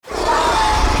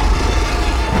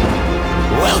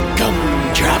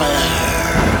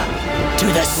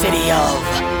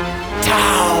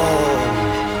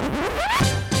Town.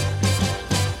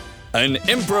 An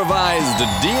improvised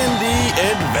D&D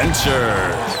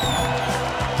adventure.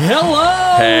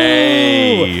 Hello!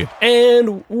 Hey!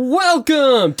 And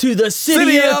welcome to the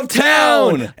City of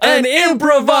Town, an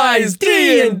improvised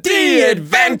D&D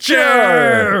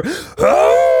adventure!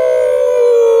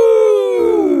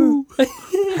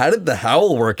 How did the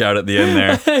howl work out at the end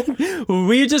there?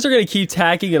 We just are going to keep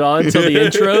tacking it on until the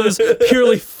intro's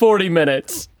purely 40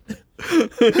 minutes.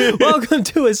 Welcome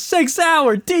to a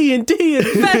 6-hour D&D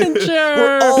adventure!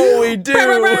 Where all we do...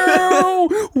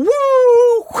 Woo!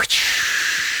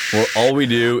 Where all we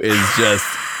do is just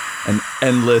an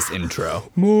endless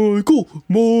intro. Michael.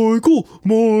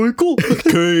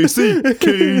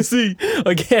 Casey.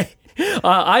 Okay,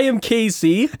 I am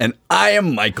Casey. And I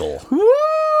am Michael. Woo!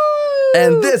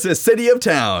 And this is City of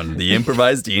Town, the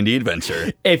improvised D&D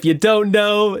adventure. If you don't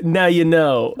know, now you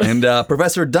know. And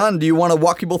Professor Dunn, do you want to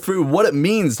walk people through what it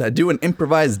means to do an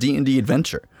improvised D&D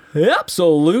adventure?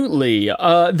 Absolutely.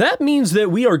 That means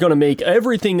that we are going to make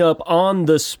everything up on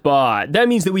the spot. That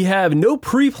means that we have no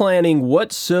pre-planning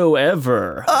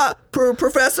whatsoever.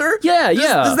 Professor? Yeah.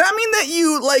 Does that mean that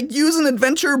you, use an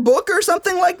adventure book or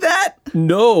something like that?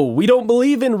 No, we don't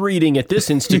believe in reading at this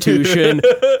institution.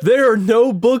 There are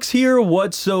no books here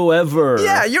whatsoever.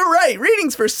 Yeah, you're right.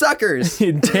 Reading's for suckers.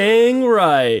 Dang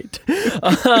right.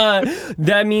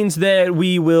 That means that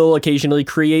we will occasionally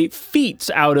create feats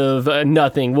out of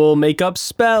nothing. We'll make up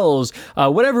spells,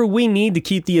 whatever we need to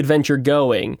keep the adventure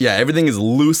going. Yeah, everything is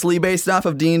loosely based off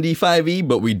of D&D 5e,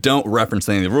 but we don't reference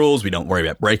any of the rules. We don't worry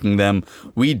about breaking them.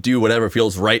 We do whatever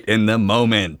feels right in the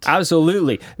moment.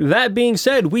 Absolutely. That being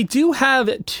said, we do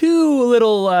have two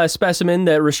little specimen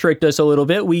that restrict us a little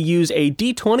bit. We use a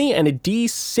D20 and a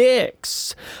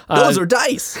D6. Those are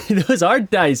dice. Those are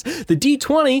dice. The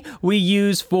D20 we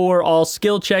use for all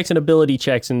skill checks and ability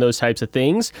checks and those types of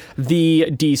things. The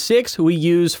D6 we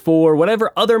use for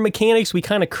whatever other mechanics we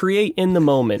kind of create in the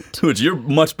moment. Which you're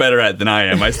much better at than I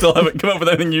am. I still haven't come up with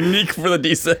anything unique for the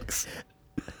D6.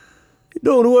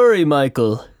 Don't worry,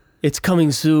 Michael. It's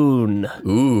coming soon.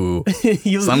 Ooh,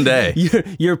 someday.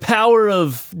 Your power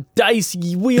of dice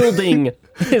wielding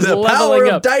is the leveling power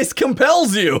up. of dice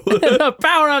compels you. The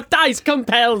power of dice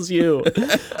compels you.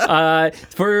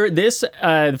 For this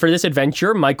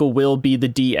adventure, Michael will be the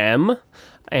DM,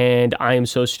 and I am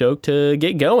so stoked to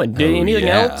get going. Anything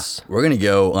else? We're gonna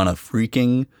go on a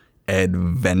freaking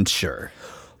adventure.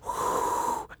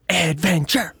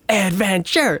 Adventure.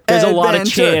 There's a lot of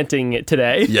chanting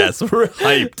today. Yes, we're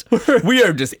hyped. We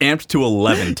are just amped to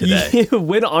 11 today.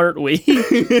 When aren't we?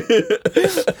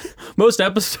 Most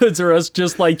episodes are us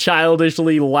just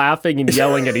childishly laughing and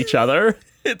yelling at each other.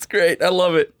 It's great. I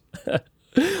love it.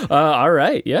 All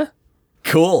right. Yeah.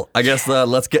 Cool. I guess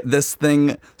let's get this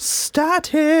thing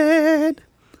started.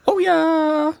 Oh,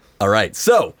 yeah. All right.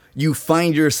 So you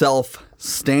find yourself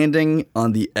standing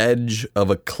on the edge of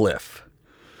a cliff.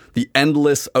 The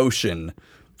endless ocean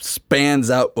spans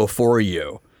out before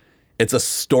you. It's a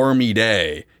stormy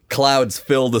day. Clouds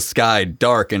fill the sky,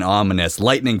 dark and ominous.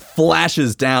 Lightning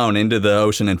flashes down into the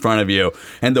ocean in front of you,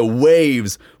 and the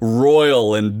waves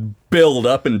roil and build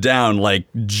up and down like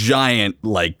giant,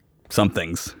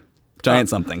 someththings. Giant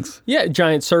somethings. Yeah,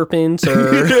 giant serpents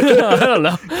or I don't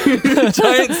know.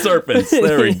 Giant serpents.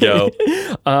 There we go.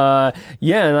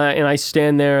 And I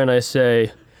stand there and I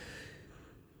say,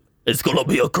 "It's gonna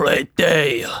be a great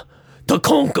day to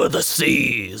conquer the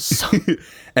seas."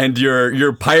 And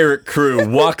your pirate crew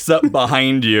walks up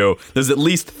behind you. There's at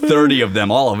least 30 of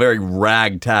them, all a very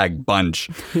ragtag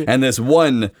bunch. And this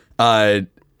one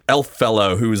elf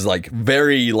fellow who's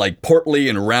very portly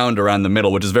and round around the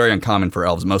middle, which is very uncommon for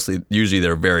elves. Usually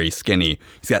they're very skinny.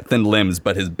 He's got thin limbs,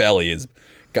 but his belly is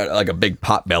got a big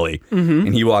pot belly. Mm-hmm.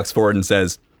 And he walks forward and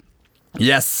says,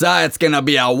 "Yes, sir, it's gonna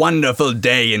be a wonderful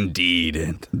day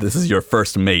indeed. This is your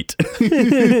first mate."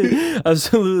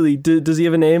 Absolutely. Does he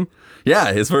have a name?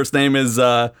 Yeah, his first name is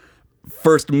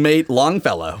First Mate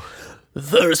Longfellow.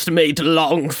 First Mate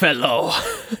Longfellow.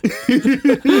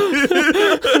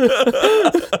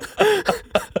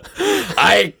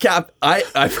 I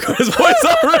forgot his voice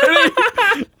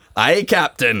already. Aye,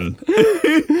 Captain.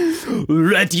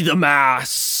 Ready the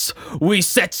mass. We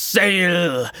set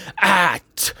sail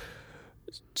at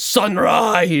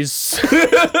sunrise.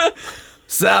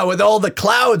 So, with all the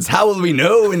clouds, how will we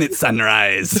know when it's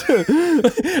sunrise?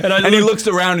 and he looks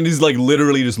around and he's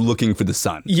literally just looking for the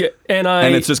sun. Yeah, and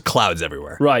it's just clouds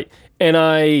everywhere. Right. and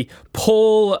I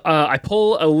pull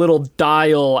a little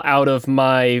dial out of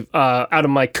my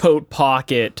coat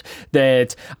pocket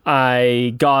that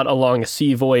I got along a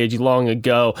sea voyage long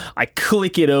ago. I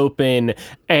click it open,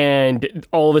 and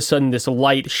all of a sudden this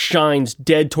light shines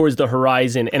dead towards the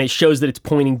horizon, and it shows that it's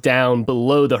pointing down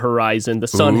below the horizon. The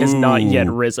sun has not yet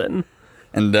risen.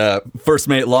 And first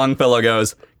mate Longfellow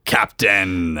goes,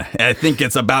 "Captain, I think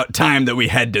it's about time that we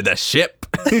head to the ship."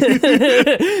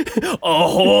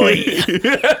 Ahoy! We're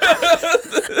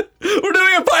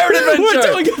doing a pirate adventure! We're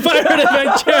doing a pirate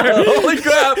adventure! Holy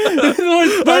crap!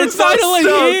 We're finally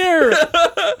here!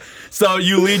 So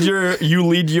you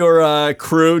lead your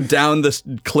crew down the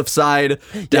cliffside,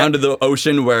 down to the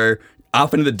ocean where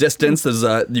off into the distance,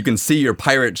 you can see your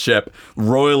pirate ship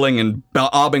roiling and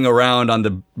bobbing around on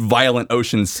the violent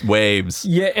ocean's waves.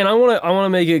 Yeah, and I want to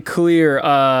make it clear,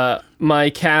 my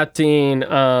captain,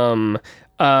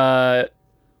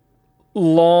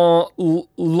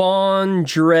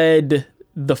 Laundred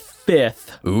the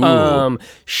Fifth.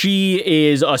 She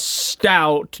is a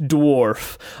stout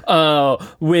dwarf,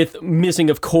 with missing,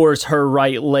 of course, her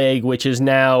right leg, which is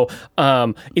now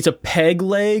it's a peg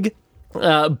leg.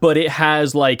 But it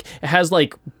has like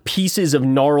pieces of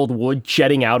gnarled wood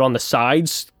jetting out on the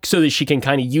sides so that she can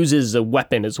kind of use it as a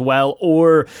weapon as well,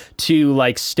 or to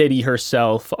like steady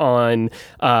herself on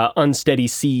unsteady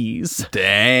seas.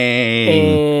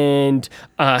 Dang. And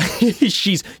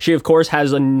she of course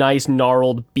has a nice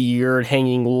gnarled beard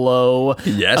hanging low.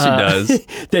 Yes, she does.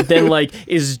 That then like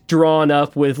is drawn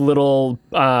up with little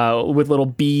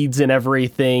beads and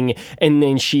everything, and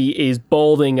then she is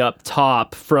balding up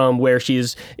top from where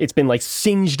it's been like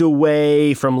singed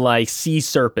away from like sea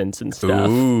serpents and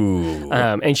stuff. Ooh.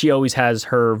 And she always has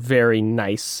her very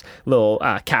nice little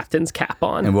captain's cap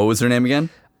on. And what was her name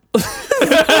again?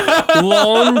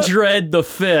 Longdread the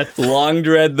Fifth.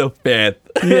 Longdread the Fifth.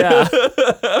 Yeah.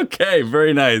 Okay,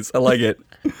 very nice. I like it.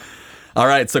 All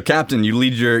right, so Captain, you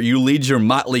lead your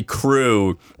motley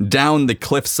crew down the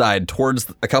cliffside towards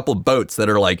a couple boats that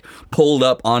are like pulled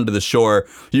up onto the shore.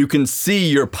 You can see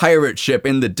your pirate ship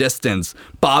in the distance,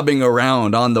 bobbing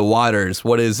around on the waters.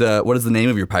 What is the name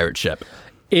of your pirate ship?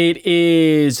 It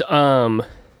is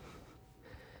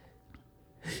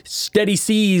Steady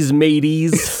Seas,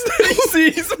 mateys. Steady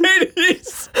Seas,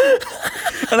 mateys.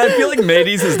 And I feel like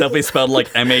mateys is definitely spelled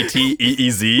like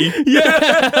Mateez.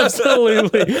 Yeah,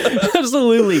 absolutely.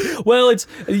 Absolutely. Well,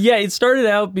 it started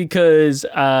out because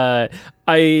my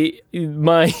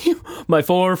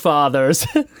forefathers,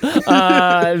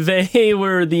 they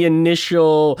were the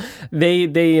initial,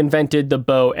 they invented the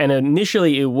boat, and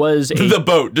initially it was the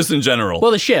boat, just in general.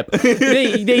 Well, the ship.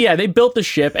 They built the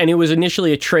ship, and it was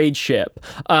initially a trade ship.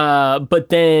 But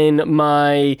then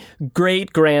my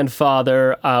great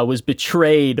grandfather was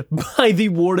betrayed by the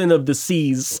Warden of the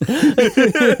Seas. He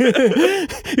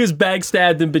was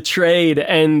backstabbed and betrayed,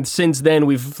 and since then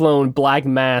we've flown black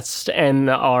masts and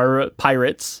are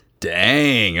pirates.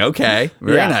 Dang, okay.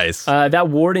 Very nice. That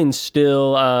warden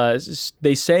still,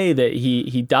 they say that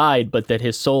he died, but that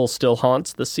his soul still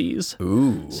haunts the seas.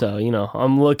 Ooh. So,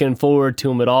 I'm looking forward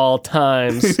to him at all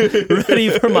times, ready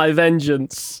for my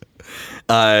vengeance.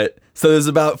 So there's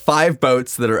about 5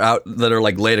 boats that are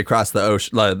like laid across the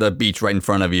ocean, the beach right in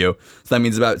front of you. So that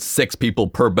means about 6 people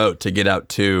per boat to get out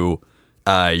to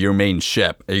your main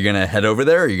ship. Are you going to head over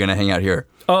there, or are you going to hang out here?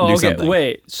 Oh, and do okay. something?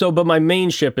 Wait. So, but my main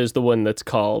ship is the one that's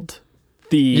called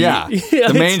the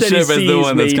the main ship is the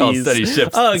one that's called Steady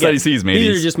Ships. Oh, okay. Steady Seas, mateys.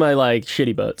 These are just my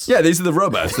shitty boats. Yeah, these are the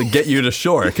rowboats that get you to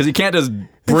shore, because you can't just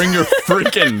bring your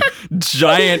freaking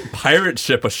giant pirate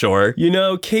ship ashore.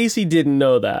 Casey didn't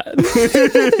know that.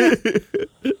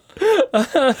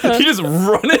 You just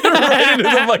run it right into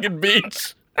the fucking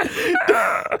beach.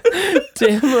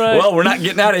 Damn right. Well, we're not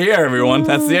getting out of here, everyone.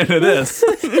 That's the end of this.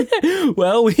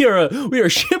 Well, we are a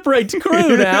shipwrecked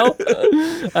crew now.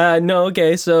 No,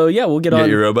 okay. So yeah, we'll get on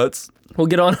your rowboats. We'll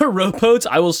get on our rowboats.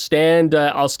 I will stand.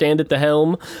 I'll stand at the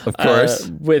helm, of course,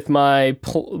 with my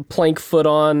plank foot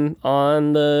on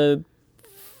the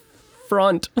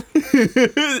front.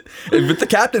 With the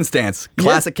captain stance.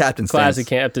 Classic captain stance. Classic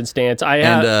captain stance.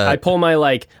 I pull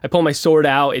my sword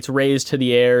out. It's raised to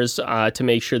the airs to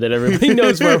make sure that everybody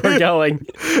knows where we're going.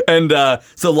 And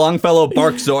so Longfellow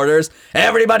barks orders,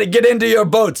 "Everybody get into your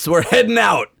boats. We're heading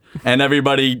out." And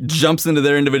everybody jumps into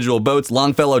their individual boats.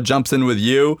 Longfellow jumps in with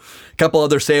you. A couple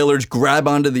other sailors grab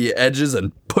onto the edges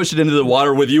and push it into the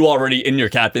water with you already in your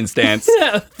captain stance,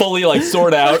 fully like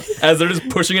sword out as they're just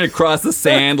pushing it across the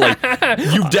sand. Like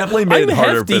you've definitely made it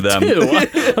harder for them. Too.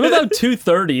 I'm about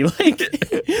 230, like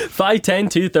 5'10",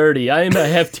 230. I am a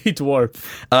hefty dwarf.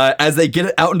 As they get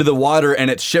it out into the water and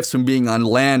it shifts from being on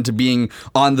land to being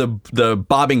on the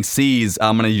bobbing seas,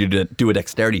 I'm going to need you to do a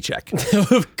dexterity check.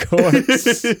 Of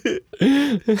course.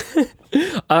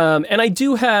 And I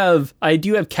do have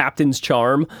Captain's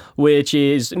Charm, which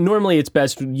is normally it's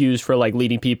best used for like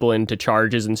leading people into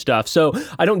charges and stuff. So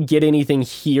I don't get anything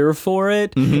here for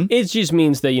it. It just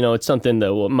means that, it's something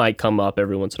that might come up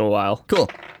every once in a while. Cool.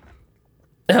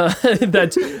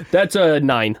 That's a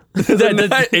 9.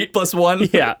 That's 8 plus 1?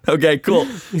 Yeah. Okay, cool.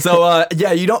 So,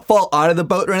 you don't fall out of the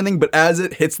boat or anything, but as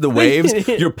it hits the waves,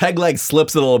 your peg leg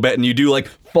slips a little bit and you do like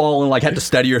fall and like have to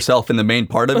steady yourself in the main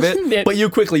part of it, but you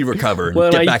quickly recover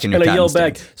and get back in your captain's stance. And I yell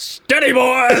back, "Steady,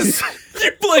 boys!"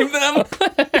 You blame them.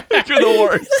 You're the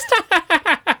worst.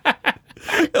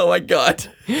 Oh my God.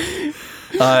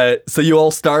 So you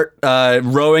all start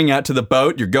rowing out to the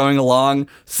boat. You're going along.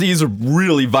 Seas are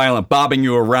really violent, bobbing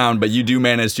you around, but you do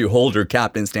manage to hold your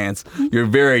captain stance. You're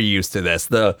very used to this.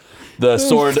 The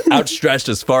sword outstretched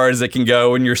as far as it can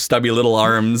go in your stubby little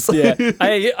arms. Yeah,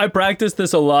 I practice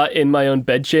this a lot in my own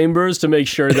bedchambers to make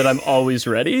sure that I'm always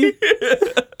ready.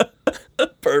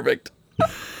 Perfect.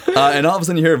 And all of a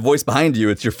sudden you hear a voice behind you.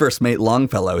 It's your first mate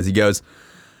Longfellow as he goes,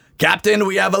 "Captain,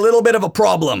 we have a little bit of a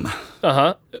problem."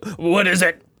 Uh-huh. What is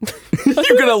it?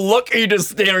 You're gonna look, or are you just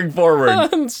staring forward?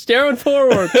 I'm staring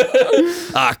forward.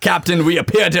 Captain, we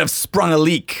appear to have sprung a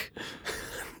leak.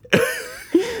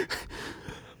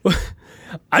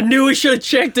 I knew we should have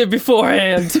checked it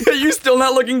beforehand. Are you still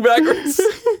not looking backwards?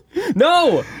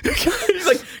 No. He's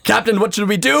like, "Captain, what should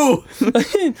we do?"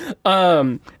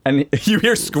 And you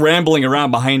hear scrambling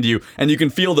around behind you, and you can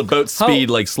feel the boat's speed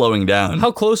like slowing down.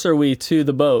 How close are we to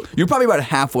the boat? You're probably about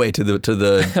halfway to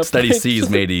the steady seas,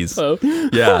 mateys. Oh.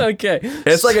 Yeah. Okay.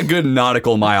 It's like a good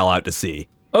nautical mile out to sea.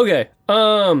 Okay.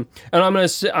 And I'm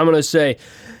gonna say,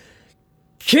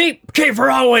 keep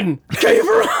rowing, keep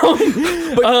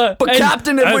rowing. But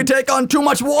Captain, if we take on too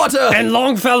much water, and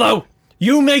Longfellow,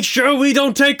 you make sure we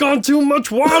don't take on too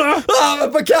much water.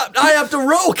 But I have to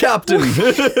row, Captain.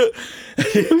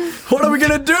 What are we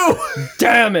gonna do?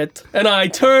 Damn it. And I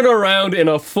turn around in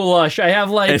a flush. I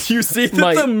have like... And you see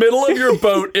that the middle of your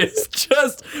boat is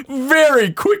just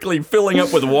very quickly filling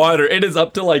up with water. It is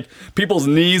up to like people's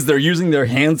knees. They're using their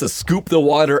hands to scoop the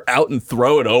water out and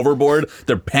throw it overboard.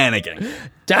 They're panicking.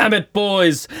 Damn it,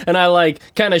 boys. And I like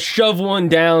kind of shove one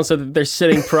down so that they're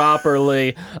sitting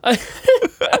properly. And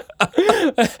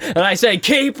I say,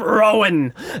 keep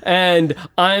rowing. And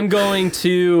I'm going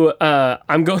to, I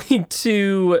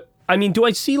mean, do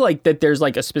I see like that there's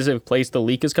like a specific place the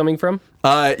leak is coming from?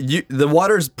 The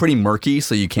water's pretty murky,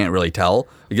 so you can't really tell.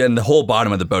 Again, the whole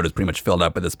bottom of the boat is pretty much filled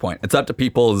up at this point. It's up to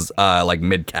people's like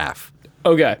mid-calf.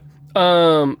 Okay.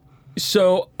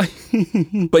 So,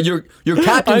 but your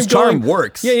captain's charm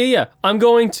works. Yeah. I'm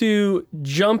going to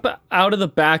jump out of the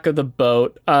back of the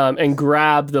boat and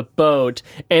grab the boat,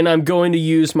 and I'm going to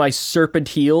use my serpent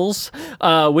heels,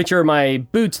 which are my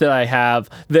boots that I have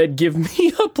that give me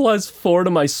a +4 to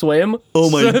my swim. Oh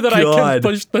my God! So that I can God.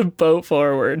 push the boat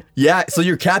forward. Yeah, so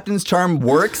your captain's charm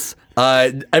works.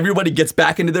 Everybody gets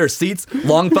back into their seats.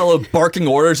 Longfellow barking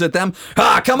orders at them.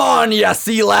 Come on, you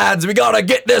sea lads. We gotta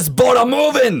get this boat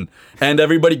a-moving. And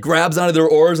everybody grabs onto their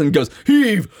oars and goes,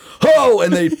 heave, ho,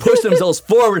 and they push themselves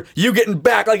forward. You getting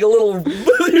back like a little,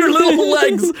 your little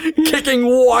legs kicking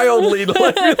wildly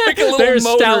like a little They're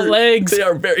motor. stout legs. They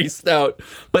are very stout.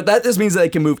 But that just means that they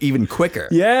can move even quicker.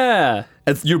 Yeah.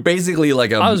 You're basically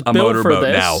like a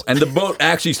motorboat now. And the boat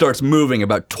actually starts moving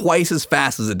about twice as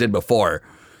fast as it did before.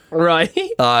 Right.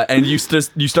 And you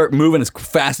start moving as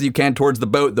fast as you can towards the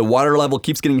boat. The water level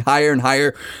keeps getting higher and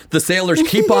higher. The sailors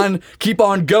keep on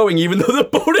going, even though the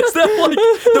boat is now, like,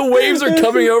 the waves are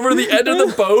coming over the end of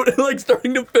the boat and like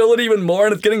starting to fill it even more,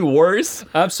 and it's getting worse.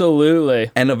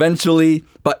 Absolutely. And eventually,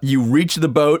 but you reach the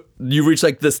boat. You reach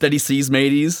like the steady seas,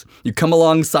 mateys. You come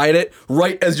alongside it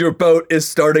right as your boat is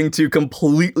starting to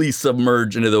completely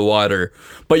submerge into the water.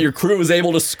 But your crew is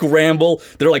able to scramble.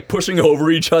 They're like pushing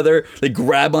over each other. They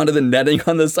grab onto the netting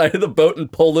on the side of the boat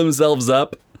and pull themselves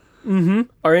up. Mm-hmm.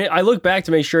 All right. I look back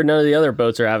to make sure none of the other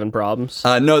boats are having problems.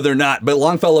 No, they're not. But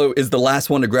Longfellow is the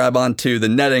last one to grab onto the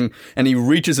netting, and he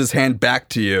reaches his hand back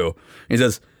to you. He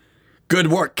says, Good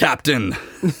work, Captain.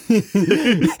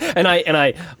 And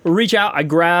I reach out, I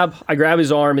grab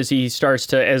his arm as I start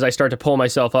to pull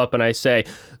myself up, and I say,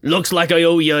 "Looks like I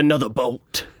owe you another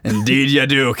boat." Indeed you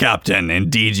do, Captain.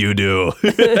 Indeed you do.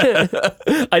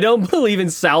 I don't believe in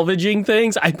salvaging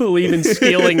things. I believe in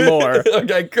stealing more.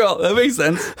 Okay, cool. That makes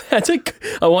sense.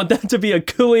 I want that to be a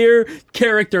clear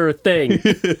character thing.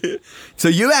 So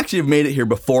you actually have made it here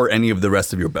before any of the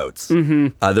rest of your boats.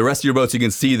 Mm-hmm. The rest of your boats, you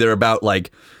can see they're about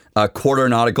like a quarter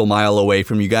nautical mile away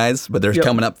from you guys, but they're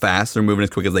coming up fast. They're moving as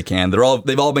quick as they can.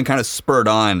 They've all been kind of spurred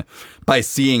on by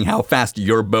seeing how fast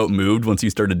your boat moved once you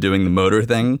started doing the motor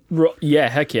thing. Yeah,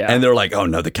 heck yeah. And they're like, "Oh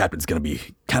no, the captain's gonna be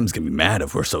mad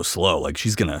if we're so slow. Like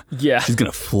she's gonna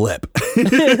flip."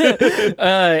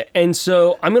 And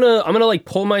so I'm gonna like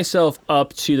pull myself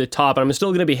up to the top, and I'm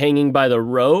still gonna be hanging by the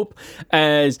rope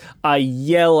as I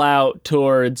yell out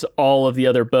towards all of the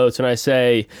other boats, and I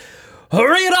say,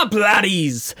 "Hurry it up,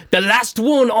 laddies! The last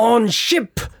one on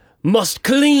ship must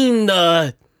clean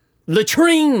the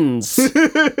latrines."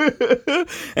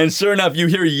 And sure enough, you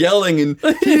hear yelling and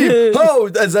ho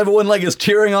as everyone like is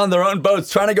cheering on their own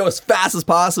boats, trying to go as fast as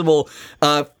possible.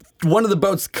 One of the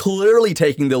boats clearly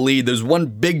taking the lead. There's one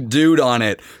big dude on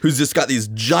it who's just got these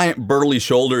giant burly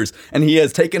shoulders, and he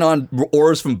has taken on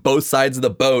oars from both sides of the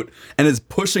boat and is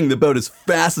pushing the boat as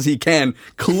fast as he can,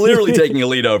 clearly taking a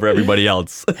lead over everybody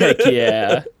else. Heck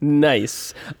yeah.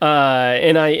 Nice.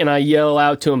 And I yell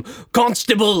out to him,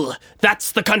 "Constable,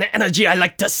 that's the kind of energy I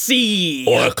like to see."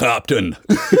 Or Captain.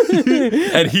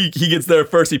 And he gets there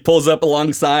first. He pulls up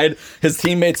alongside. His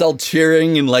teammates all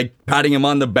cheering and like patting him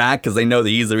on the back because they know that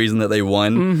he's the reason that they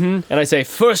won. Mm-hmm. And I say,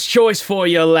 "First choice for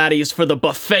you, laddies, for the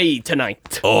buffet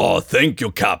tonight." "Oh, thank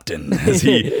you, Captain." As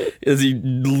he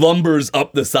lumbers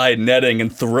up the side netting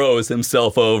and throws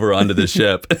himself over onto the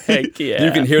ship. Heck yeah.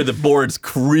 You can hear the boards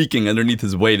creaking underneath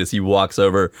his weight as he walks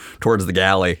over towards the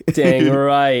galley. Dang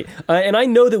right. And I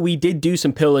know that we did do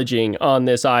some pillaging on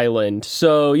this island,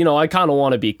 so, I kind of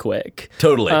want to be quick.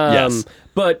 Totally, yes.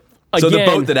 But so again,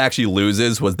 the boat that actually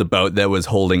loses was the boat that was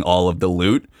holding all of the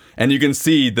loot. And you can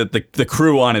see that the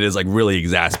crew on it is like really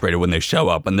exasperated when they show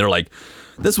up, and they're like,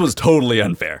 "This was totally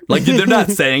unfair." Like they're not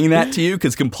saying that to you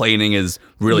because complaining is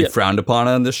really frowned upon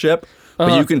on the ship.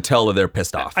 But you can tell that they're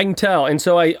pissed off. I can tell. And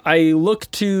so I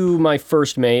look to my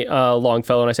first mate,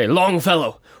 Longfellow, and I say,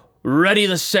 "Longfellow, ready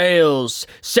the sails,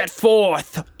 set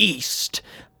forth east.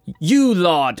 You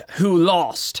lot who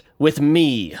lost with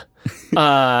me."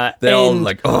 They're all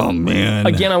like, "Oh man."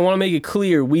 Again, I want to make it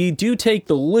clear, we do take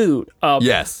the loot up,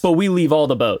 yes, but we leave all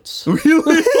the boats. We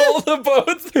leave all the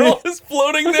boats? They're all just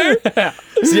floating there?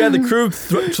 So yeah, the crew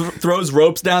throws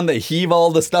ropes down. They heave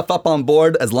all the stuff up on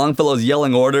board as Longfellow's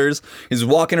yelling orders. He's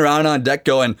walking around on deck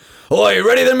going, "Oi,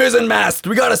 ready the mizzen mast.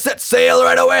 We gotta set sail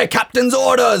right away. Captain's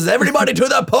orders. Everybody to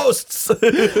their posts."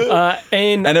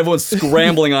 And everyone's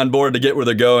scrambling on board to get where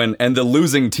they're going. And the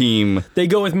losing team, they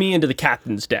go with me into the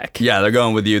captain's deck. Yeah, they're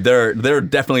going with you. They're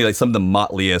definitely like some of the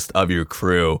motleyest of your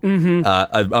crew.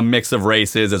 Mm-hmm. A mix of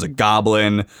races. There's a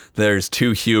goblin. There's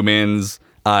 2 humans.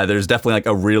 There's definitely like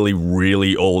a really,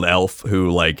 really old elf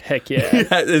who like heck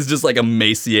yeah is just like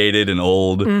emaciated and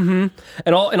old. Mm-hmm.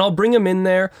 And I'll bring him in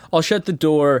there. I'll shut the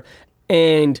door,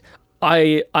 and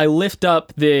I lift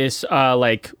up this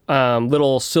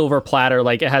little silver platter,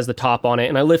 like it has the top on it,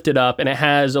 and I lift it up, and it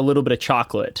has a little bit of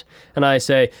chocolate, and I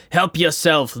say, "Help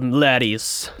yourself,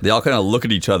 laddies." They all kind of look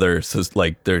at each other, so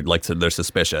they're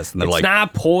suspicious, and they're it's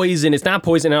not poison,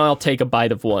 and I'll take a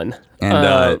bite of one.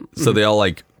 And so they all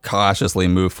like cautiously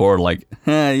move forward, like,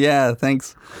 "Yeah,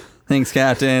 thanks,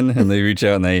 Captain," and they reach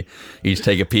out and they each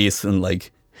take a piece and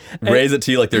like. Raise it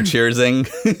to you like they're cheersing.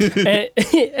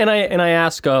 and I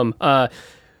ask them,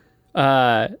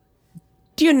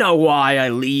 "Do you know why I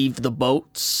leave the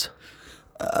boats?"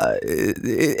 Isn't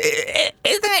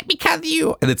it because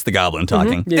you... And it's the goblin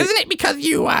talking. Mm-hmm. Yeah. Isn't it because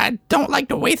you don't like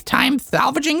to waste time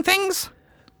salvaging things?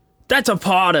 That's a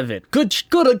part of it. Good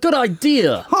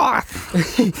idea. Oh,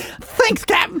 thanks,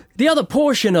 Captain. The other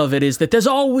portion of it is that there's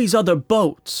always other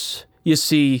boats. You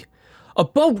see, a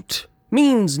boat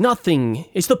means nothing.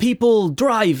 It's the people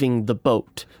driving the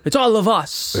boat. It's all of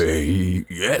us.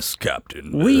 Yes,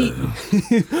 Captain.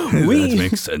 That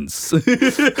makes sense.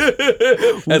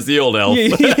 That's the old elf.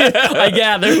 I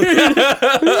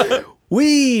gather.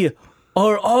 We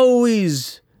are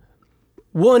always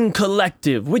one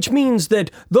collective, which means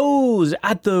that those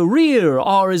at the rear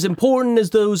are as important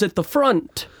as those at the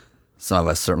front. Some of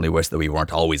us certainly wish that we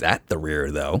weren't always at the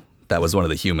rear, though. That was one of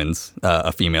the humans,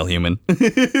 a female human.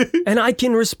 And I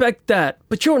can respect that.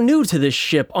 But you're new to this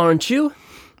ship, aren't you?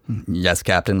 Yes,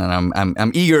 Captain, and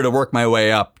I'm eager to work my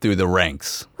way up through the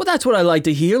ranks. Well, that's what I like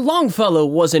to hear. Longfellow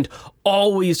wasn't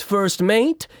always first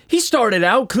mate. He started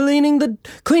out cleaning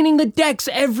the decks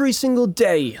every single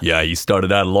day. Yeah, he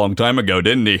started out a long time ago,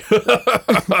 didn't he?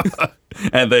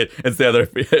 And it's the other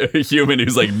human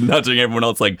who's like nudging everyone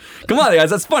else, like, "Come on, guys,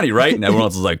 that's funny, right?" And everyone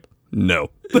else is like, "No,"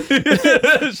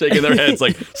 shaking their heads,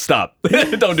 like, "Stop,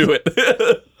 don't do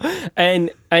it."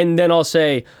 And then I'll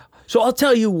say, so I'll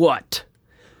tell you what.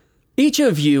 Each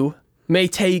of you may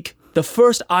take the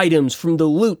first items from the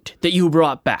loot that you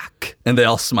brought back. And they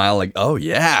all smile, like, "Oh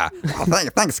yeah,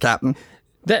 thanks, Captain."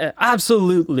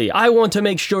 Absolutely. I want to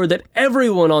make sure that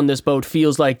everyone on this boat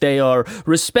feels like they are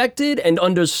respected and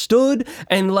understood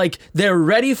and like they're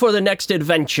ready for the next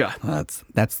adventure.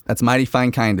 That's mighty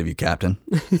fine kind of you, Captain.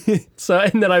 So,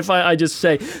 and then I just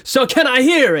say, so can I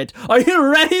hear it? Are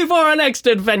you ready for our next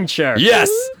adventure?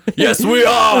 Yes, we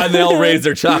are. And they all raise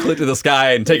their chocolate to the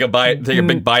sky and take a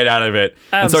big bite out of it,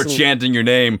 and start chanting your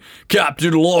name,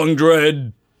 Captain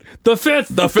Longdread. The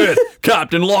fifth,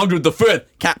 Captain Longdread the fifth,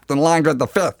 Captain Longdread the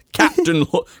fifth, Captain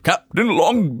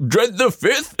Longdread the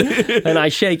fifth. And I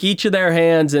shake each of their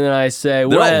hands and I say, they're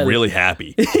well, all really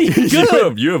happy.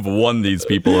 You have won these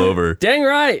people over. Dang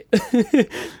right.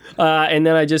 And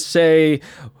then I just say,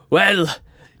 well,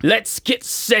 let's get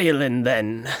sailing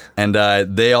then. And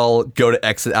they all go to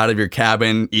exit out of your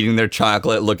cabin, eating their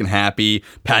chocolate, looking happy,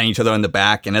 patting each other on the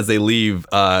back. And as they leave,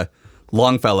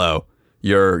 Longfellow,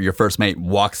 your first mate,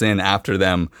 walks in after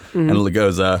them and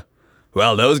goes,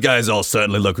 well, those guys all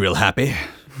certainly look real happy.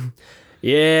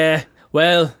 Yeah,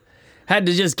 well, had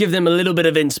to just give them a little bit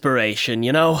of inspiration,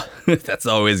 you know? That's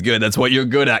always good. That's what you're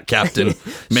good at, Captain.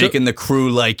 Making the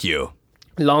crew like you.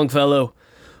 Longfellow,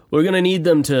 we're going to need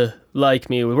them to like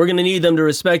me. We're going to need them to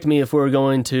respect me if we're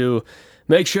going to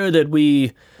make sure that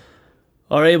we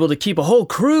are able to keep a whole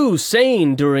crew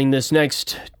sane during this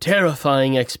next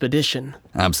terrifying expedition.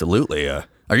 Absolutely. Are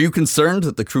you concerned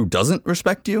that the crew doesn't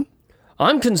respect you?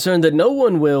 I'm concerned that no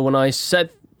one will when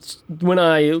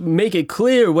I make it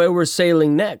clear where we're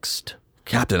sailing next.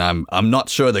 Captain, I'm not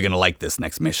sure they're gonna like this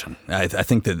next mission. I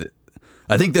think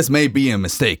this may be a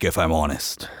mistake, if I'm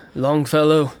honest.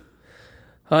 Longfellow,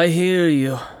 I hear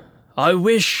you. I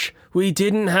wish we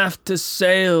didn't have to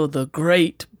sail the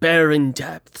great barren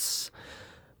depths.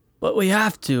 But we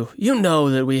have to. You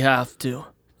know that we have to.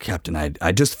 Captain,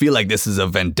 I just feel like this is a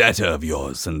vendetta of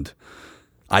yours, and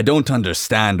I don't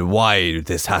understand why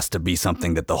this has to be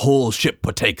something that the whole ship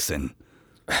partakes in.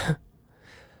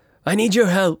 I need your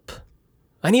help.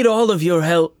 I need all of your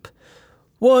help.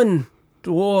 One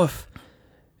dwarf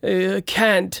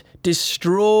can't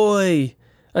destroy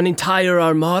an entire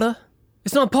armada.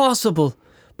 It's not possible.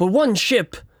 But one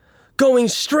ship going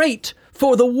straight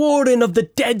for the Warden of the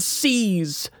Dead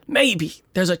Seas. Maybe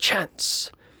there's a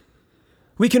chance.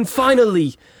 We can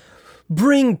finally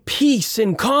bring peace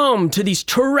and calm to these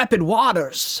torpid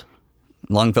waters.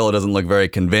 Longfellow doesn't look very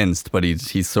convinced, but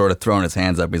he's sort of throwing his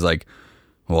hands up. He's like,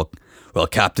 well,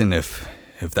 Captain, if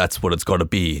that's what it's got to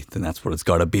be, then that's what it's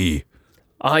got to be.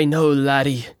 I know,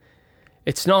 laddie.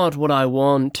 It's not what I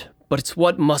want, but it's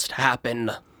what must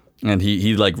happen. And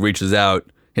he like reaches out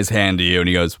his hand to you and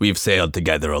he goes, we've sailed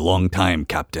together a long time,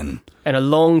 Captain. And a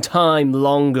long time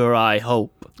longer, I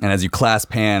hope. And as you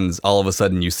clasp hands, all of a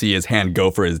sudden you see his hand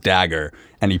go for his dagger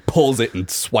and he pulls it and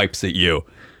swipes at you.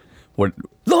 What?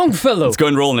 Longfellow! Let's go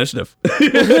and roll initiative.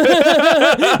 You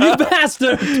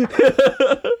bastard!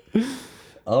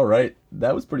 All right.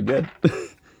 That was pretty good.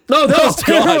 No, that was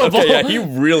terrible. Okay, yeah, he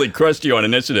really crushed you on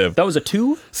initiative. That was a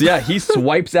 2? So yeah, he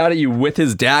swipes out at you with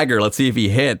his dagger. Let's see if he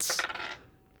hits.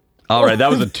 All right, that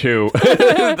was a 2.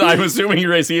 I'm assuming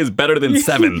your AC is better than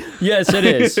 7. Yes, it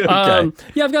is. Okay.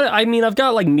 Yeah, I've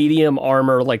got like medium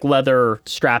armor, like leather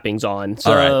strappings on.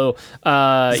 So,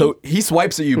 So he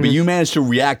swipes at you, but you manage to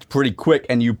react pretty quick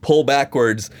and you pull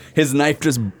backwards, his knife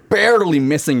just barely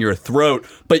missing your throat.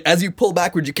 But as you pull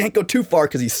backwards, you can't go too far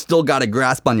because he's still got a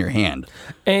grasp on your hand.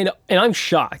 and I'm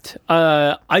shocked.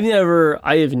 I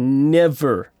have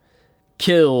never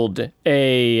killed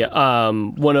a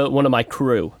one of my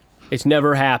crew. It's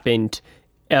never happened,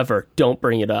 ever. Don't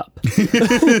bring it up.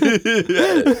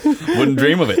 Wouldn't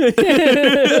dream of it.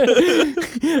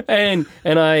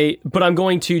 But I'm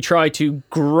going to try to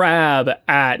grab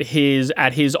at his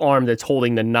arm that's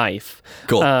holding the knife.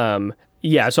 Cool.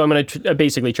 Yeah, so I'm going to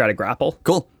basically try to grapple.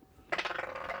 Cool.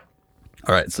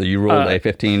 All right, so you rolled a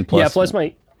 15 plus. Yeah,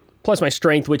 plus my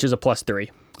strength, which is a +3.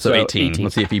 So 18.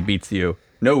 Let's see if he beats you.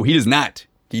 No, he does not.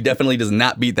 He definitely does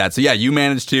not beat that. So yeah, you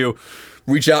managed to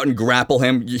reach out and grapple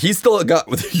him. He's still got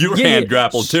with your hand yeah.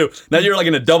 grappled too. Now you're like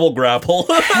in a double grapple.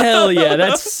 Hell yeah,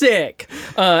 that's sick.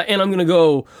 And I'm going to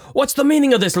go, what's the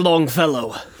meaning of this,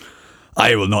 Longfellow?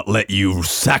 I will not let you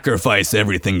sacrifice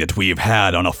everything that we've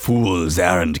had on a fool's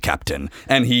errand, Captain.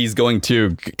 And he's going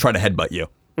to try to headbutt you.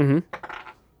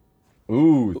 Mm-hmm.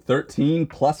 Ooh, 13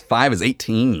 plus 5 is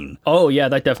 18. Oh, yeah,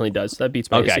 that definitely does. That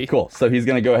beats my Okay, AC. cool. So he's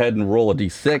going to go ahead and roll a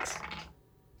d6.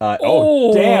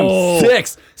 Oh. Damn,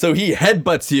 6. So he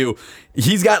headbutts you.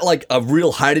 He's got like a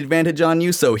real height advantage on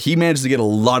you, so he manages to get a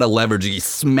lot of leverage. He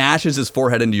smashes his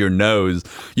forehead into your nose.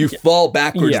 You fall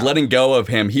backwards, Yeah. letting go of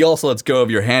him. He also lets go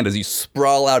of your hand as you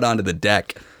sprawl out onto the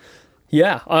deck.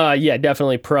 Yeah,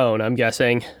 definitely prone, I'm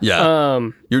guessing.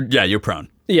 Yeah. You're prone.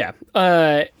 Yeah.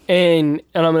 And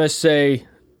I'm going to say,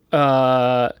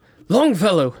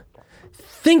 Longfellow,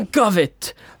 think of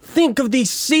it. Think of these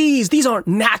seas. These aren't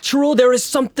natural. There is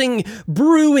something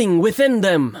brewing within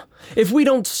them. If we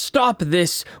don't stop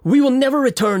this, we will never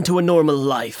return to a normal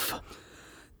life.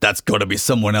 That's gotta be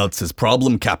someone else's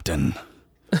problem, Captain.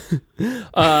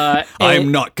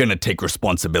 I'm not gonna take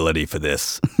responsibility for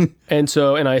this. And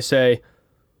I say,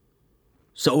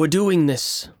 so we're doing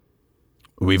this.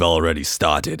 We've already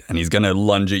started. And he's gonna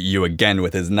lunge at you again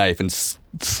with his knife and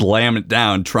slam it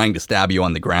down, trying to stab you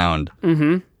on the ground.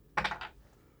 Mm-hmm.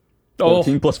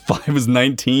 14 plus 5 is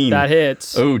 19. That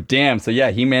hits. Oh, damn. So, yeah,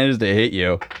 he managed to hit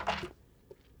you.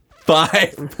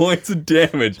 5 points of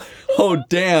damage. Oh,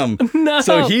 damn. No.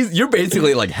 So you're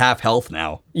basically like half health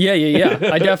now. Yeah.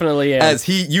 I definitely am. As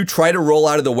you try to roll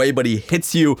out of the way, but he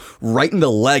hits you right in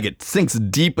the leg. It sinks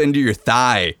deep into your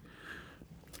thigh.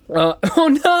 Oh, no!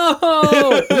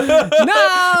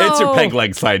 No! It's your peg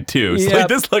leg side, too. So Yep.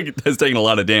 this leg has taken a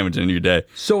lot of damage in your day.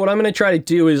 So what I'm going to try to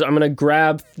do is I'm going to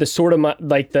grab the sword of my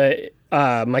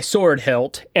sword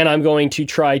hilt, and I'm going to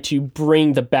try to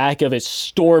bring the back of it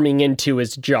storming into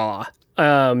his jaw,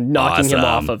 knocking him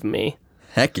off of me.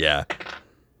 Heck yeah.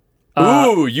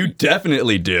 Ooh, you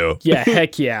definitely do. Yeah,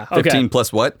 heck yeah. Okay. 15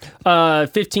 plus what?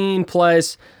 15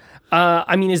 plus...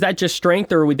 is that just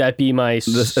strength, or would that be my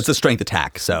It's a strength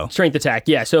attack, so. strength attack?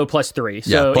 Yeah, so plus 3. So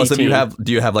Yeah, plus 18.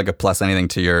 do you have like a plus anything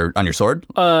to on your sword?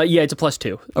 Yeah, it's a plus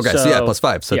 2. Okay, so yeah, plus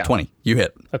 5, so yeah. 20. You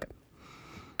hit. Okay.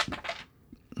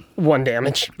 1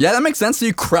 damage. Yeah, that makes sense. So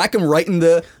you crack him right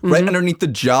right underneath the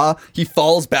jaw. He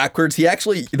falls backwards.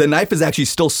 The knife is actually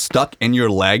still stuck in your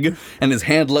leg, and his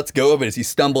hand lets go of it as he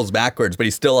stumbles backwards, but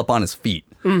he's still up on his feet.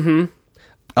 Mm-hmm.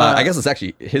 I guess it's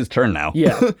actually his turn now.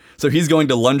 Yeah. So he's going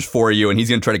to lunge for you, and he's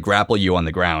going to try to grapple you on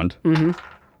the ground. Mm-hmm.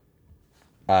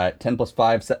 10 plus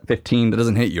 5, 15. That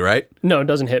doesn't hit you, right? No, it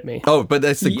doesn't hit me. Oh, but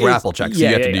that's the grapple check, so you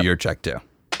have to do your check too.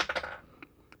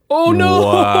 Oh no!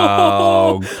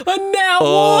 Wow. A nat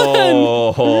 1!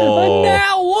 A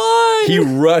nat 1! He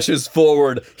rushes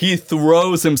forward. He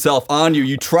throws himself on you.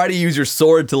 You try to use your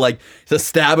sword to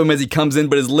stab him as he comes in,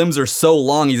 but his limbs are so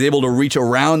long, he's able to reach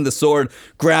around the sword,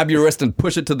 grab your wrist, and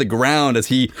push it to the ground as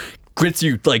he grits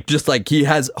you, just like he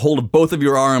has hold of both of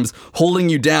your arms, holding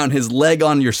you down, his leg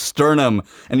on your sternum,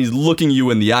 and he's looking you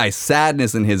in the eye,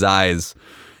 sadness in his eyes,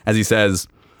 as he says,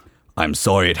 I'm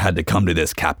sorry it had to come to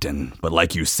this, Captain, but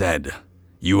like you said,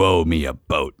 you owe me a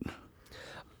boat.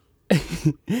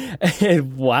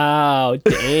 Wow,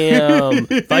 damn.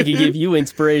 If I could give you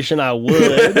inspiration, I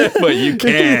would. But you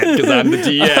can't, because I'm the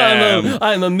GM.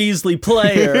 I'm a measly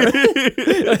player,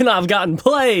 and I've gotten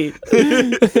played.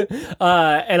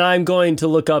 And I'm going to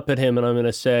look up at him, and I'm going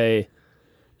to say,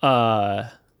 a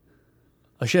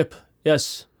ship.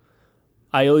 Yes,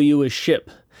 I owe you a ship.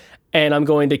 And I'm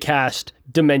going to cast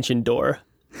Dimension Door.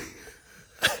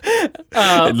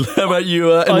 How about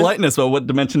you enlighten us about what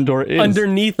Dimension Door is?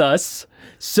 Underneath us,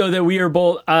 so that we are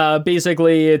both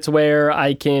basically it's where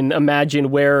I can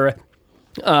imagine where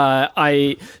so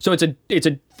it's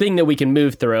a thing that we can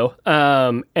move through,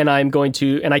 and I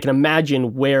can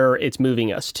imagine where it's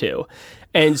moving us to.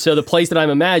 And so the place that I'm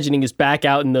imagining is back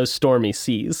out in those stormy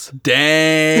seas.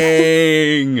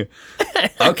 Dang.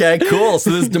 Okay, cool.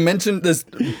 So this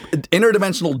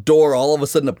interdimensional door all of a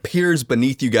sudden appears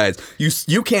beneath you guys.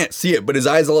 You can't see it, but his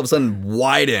eyes all of a sudden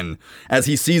widen as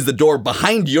he sees the door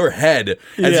behind your head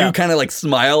as you kind of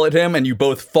smile at him, and you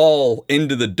both fall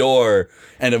into the door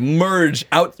and emerge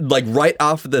out right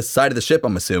off the side of the ship,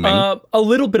 I'm assuming. A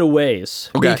little bit of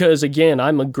ways. Okay. Because again,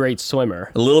 I'm a great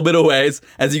swimmer. A little bit of ways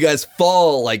as you guys fall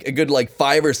a good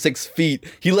 5 or 6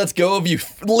 feet. He lets go of you,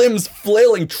 limbs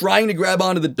flailing, trying to grab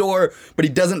onto the door, but he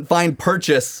doesn't find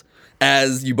purchase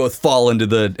as you both fall into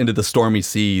the stormy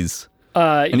seas.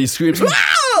 And he screams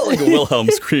 "Ah!" like a Wilhelm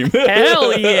scream.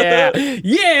 Hell yeah!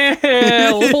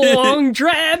 Yeah! Long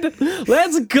dread!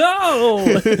 Let's go!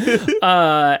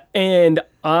 And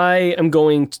I am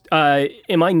going to,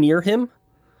 am I near him?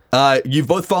 You've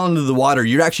both fallen into the water.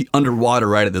 You're actually underwater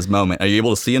right at this moment. Are you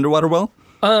able to see underwater well?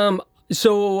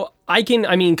 So I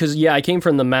mean, because, I came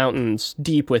from the mountains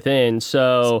deep within,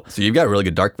 so... So you've got really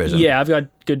good dark vision. Yeah, I've got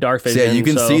good dark vision. So yeah, you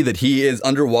can see that he is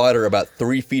underwater about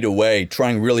 3 feet away,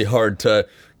 trying really hard to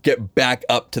get back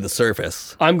up to the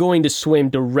surface. I'm going to swim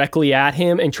directly at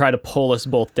him and try to pull us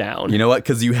both down. You know what?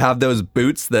 Because you have those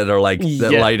boots that are like,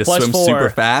 that allow you to swim +4. super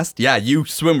fast. Yeah, you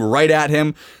swim right at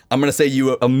him. I'm going to say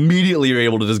you immediately are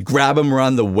able to just grab him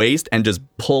around the waist and just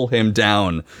pull him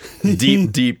down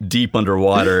deep, deep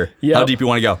underwater. Yep. How deep you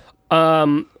want to go?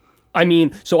 I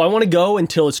mean, so I want to go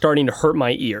until it's starting to hurt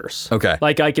my ears. Okay.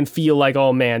 Like I can feel like,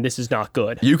 oh man, this is not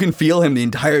good. You can feel him the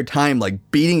entire time,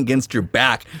 like beating against your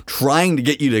back, trying to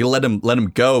get you to let him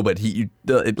go, but you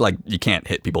can't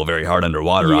hit people very hard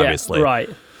underwater, obviously. Right.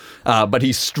 But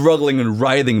he's struggling and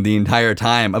writhing the entire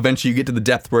time. Eventually, you get to the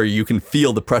depth where you can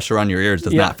feel the pressure on your ears.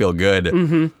 Does not feel good.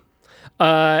 Mm-hmm.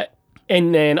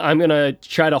 And then I'm gonna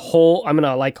try to hold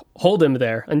him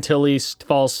there until he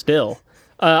falls still.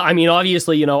 I mean,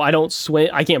 obviously, I don't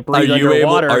swim. I can't breathe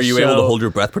underwater. Are you able to hold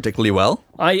your breath particularly well?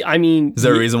 I mean, is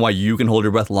there a reason why you can hold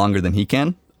your breath longer than he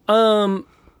can? I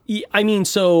mean,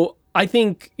 so I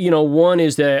think one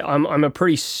is that I'm a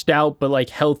pretty stout but like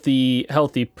healthy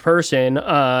person,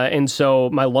 and so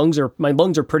my lungs are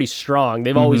pretty strong.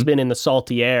 They've always been in the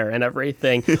salty air and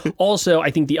everything. Also, I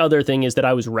think the other thing is that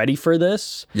I was ready for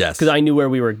this. Yes, because I knew where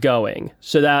we were going.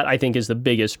 So that I think is the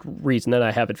biggest reason that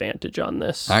I have advantage on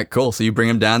this. All right, cool. So you bring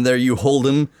him down there. You hold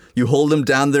him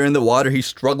down there in the water. He's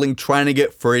struggling, trying to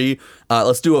get free.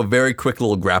 Let's do a very quick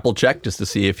little grapple check just to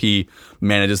see if he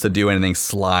manages to do anything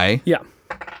sly. Yeah.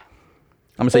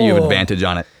 I'm gonna say you have advantage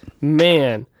on it.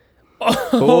 Man.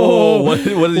 What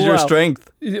is your strength?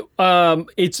 It's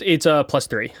a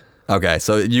 +3. Okay,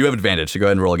 so you have advantage. So go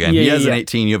ahead and roll again. He has an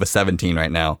 18. You have a 17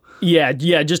 right now. Yeah.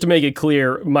 Just to make it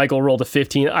clear, Michael rolled a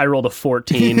 15. I rolled a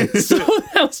 14. So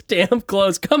that was damn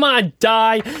close. Come on,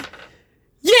 die.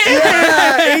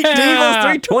 Yeah! 18 plus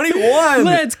 3, 21.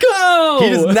 Let's go! He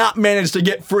does not manage to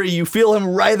get free. You feel him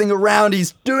writhing around.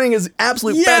 He's doing his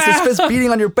absolute best. His fist beating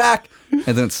on your back. And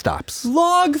then it stops.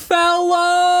 Longfellow!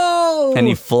 And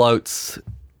he floats,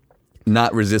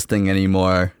 not resisting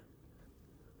anymore.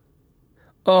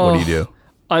 What do you do?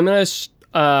 I'm gonna,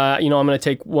 I'm gonna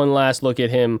take one last look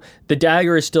at him. The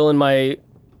dagger is still in my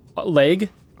leg.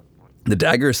 The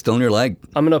dagger is still in your leg.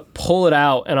 I'm gonna pull it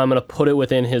out and I'm gonna put it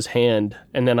within his hand,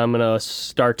 and then I'm gonna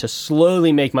start to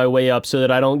slowly make my way up so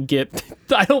that I don't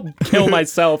kill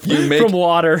myself from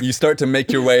water. You start to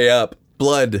make your way up.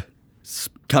 Blood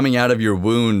coming out of your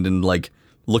wound and like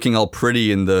looking all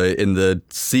pretty in the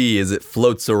sea as it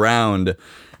floats around.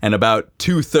 And about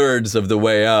 2/3 of the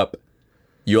way up,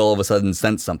 you all of a sudden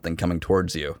sense something coming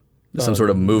towards you. Some sort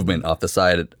of movement off the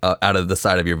side, out of the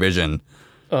side of your vision.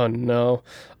 Oh no.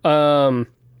 I'm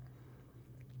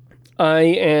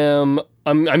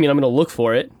gonna look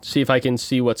for it, see if I can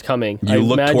see what's coming. You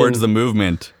look towards the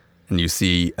movement and you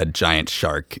see a giant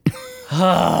shark.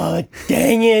 Oh,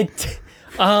 dang it.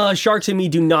 Sharks and me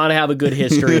do not have a good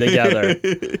history together.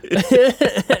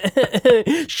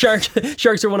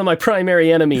 Sharks are one of my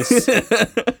primary enemies.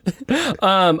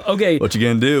 Okay. What you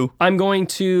gonna do? I'm going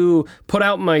to put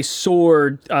out my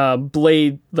sword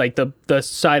blade, like the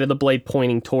side of the blade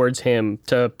pointing towards him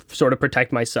to sort of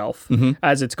protect myself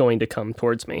as it's going to come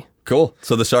towards me. Cool.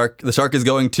 So the shark is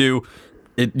going to...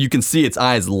 you can see its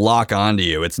eyes lock onto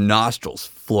you, its nostrils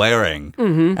flaring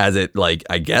as it, like,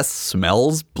 I guess,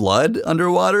 smells blood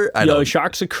underwater.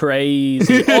 Sharks are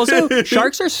crazy. Also,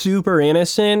 sharks are super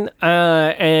innocent,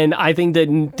 and I think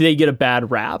that they get a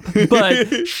bad rap.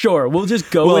 But sure, we'll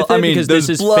just go with it because this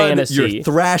is blood, fantasy. You're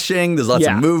thrashing, there's lots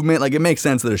of movement. Like, it makes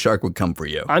sense that a shark would come for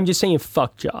you. I'm just saying,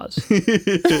 fuck Jaws.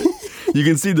 You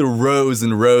can see the rows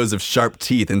and rows of sharp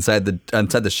teeth inside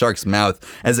the shark's mouth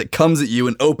as it comes at you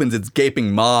and opens its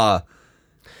gaping maw.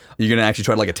 You're going to actually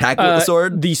try to attack with the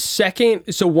sword?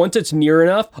 So once it's near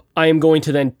enough, I am going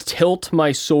to then tilt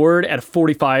my sword at a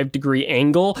 45-degree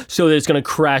angle so that it's going to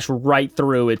crash right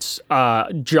through its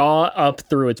jaw up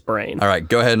through its brain. All right,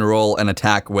 go ahead and roll an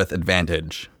attack with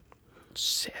advantage.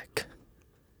 Sick.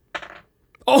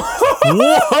 Oh!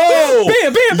 Whoa!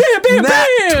 Bam, bam, bam, bam, Nat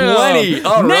bam! 20.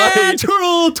 All right.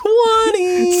 Natural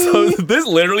 20. So this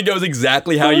literally goes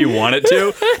exactly how you want it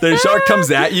to. The shark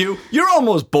comes at you. You're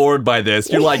almost bored by this.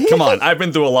 You're like, come on, I've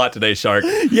been through a lot today, shark.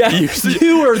 Yeah,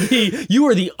 you are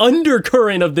the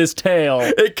undercurrent of this tale.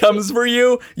 It comes for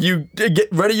you. You get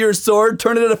ready your sword,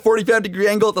 turn it at a 45-degree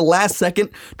angle at the last second,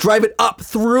 drive it up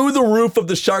through the roof of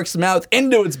the shark's mouth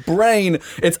into its brain.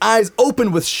 Its eyes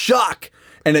open with shock.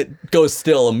 and it goes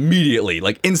still immediately,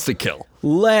 like insta kill.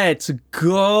 Let's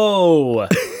go.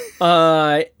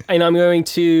 And I'm going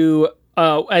to,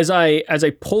 as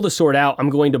I pull the sword out, I'm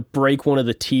going to break one of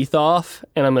the teeth off,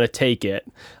 and I'm going to take it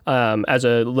as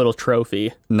a little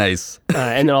trophy. Nice.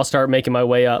 And then I'll start making my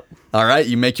way up. All right,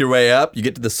 you make your way up, you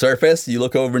get to the surface, you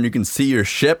look over and you can see your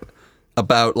ship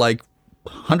about like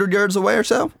 100 yards away or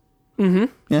so. Mm-hmm.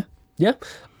 Yeah. Yeah.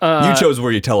 You chose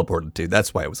where you teleported to.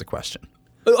 That's why it was a question.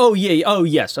 Oh, yeah. Oh,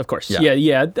 yes, of course.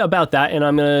 Yeah, about that. And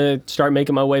I'm going to start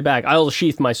making my way back. I'll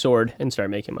sheath my sword and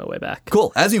start making my way back.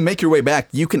 Cool. As you make your way back,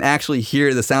 you can actually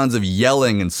hear the sounds of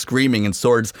yelling and screaming and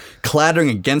swords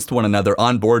clattering against one another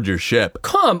on board your ship.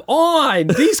 Come on!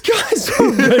 These guys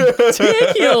are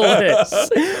ridiculous!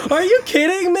 Are you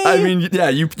kidding me? I mean, yeah,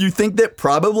 you think that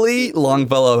probably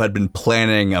Longfellow had been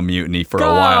planning a mutiny for a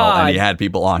while and he had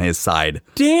people on his side.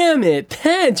 Damn it!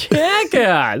 That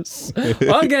jackass!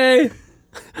 Okay.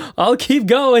 I'll keep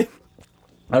going.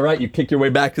 All right, you kick your way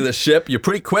back to the ship. You're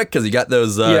pretty quick because you got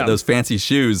those fancy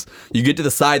shoes. You get to the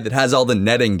side that has all the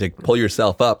netting to pull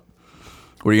yourself up.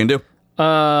 What are you gonna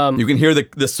do? You can hear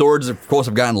the swords, of course,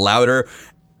 have gotten louder.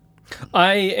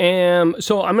 I'm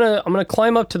gonna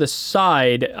climb up to the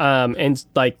side and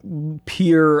like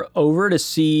peer over to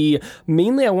see.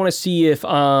 Mainly, I want to see if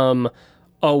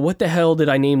oh, what the hell did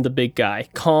I name the big guy?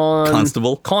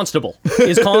 Constable. Constable.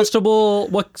 Is Constable...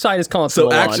 What side is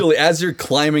Constable So actually, as you're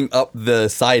climbing up the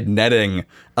side netting,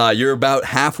 you're about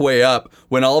halfway up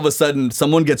when all of a sudden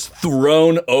someone gets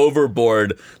thrown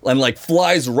overboard and like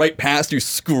flies right past you,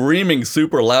 screaming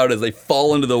super loud as they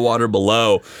fall into the water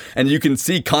below. And you can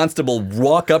see Constable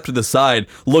walk up to the side,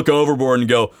 look overboard and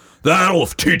go, "That'll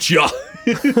teach ya."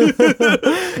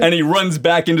 And he runs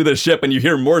back into the ship and you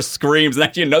hear more screams and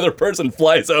actually another person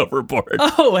flies overboard.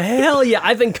 Oh, hell yeah.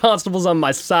 I think Constable's on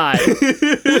my side.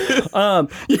 I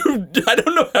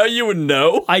don't know how you would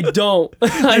know. I don't.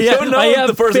 I don't know if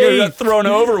the person who got thrown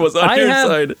over was on your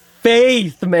side.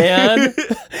 Faith, man.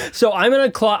 So I'm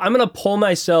gonna pull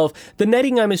myself. The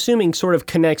netting, I'm assuming, sort of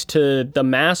connects to the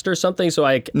mast or something. So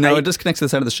it just connects to the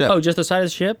side of the ship. Oh, just the side of the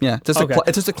ship? Yeah, Okay.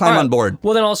 It's just a climb on board.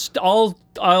 Well, then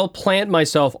I'll plant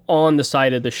myself on the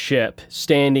side of the ship,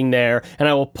 standing there, and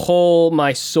I will pull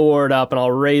my sword up and I'll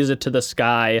raise it to the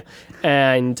sky,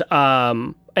 and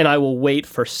I will wait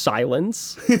for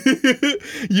silence.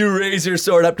 You raise your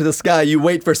sword up to the sky. You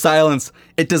wait for silence.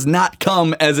 It does not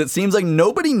come, as it seems like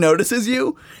nobody notices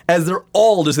you, as they're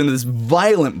all just in this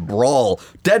violent brawl.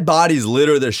 Dead bodies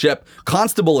litter the ship.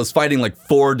 Constable is fighting like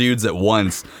 4 dudes at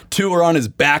once. 2 are on his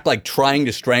back, like trying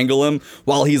to strangle him,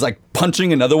 while he's like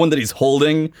punching another one that he's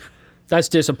holding. That's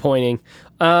disappointing.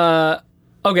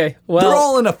 Okay, well... They're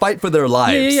all in a fight for their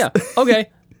lives. Yeah. Okay,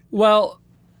 well...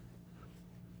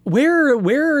 Where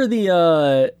are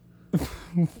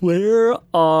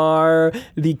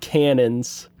the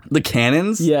cannons? The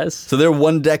cannons? Yes. So they're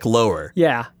 1 deck lower.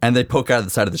 Yeah. And they poke out of the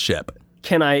side of the ship.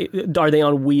 Are they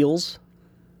on wheels?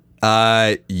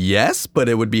 Yes, but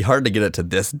it would be hard to get it to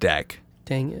this deck.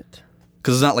 Dang it.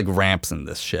 Because there's not like ramps in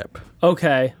this ship.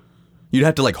 Okay. You'd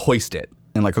have to like hoist it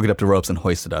and like hook it up to ropes and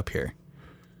hoist it up here.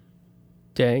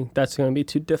 Dang, that's going to be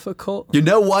too difficult. You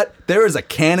know what? There is a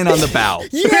cannon on the bow.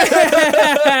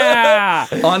 Yeah!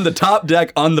 On the top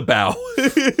deck, on the bow.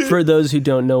 For those who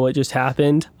don't know what just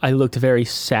happened, I looked very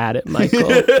sad at Michael.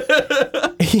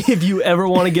 If you ever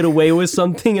want to get away with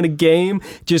something in a game,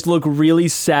 just look really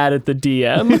sad at the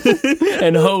DM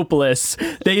and hopeless.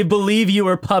 They believe you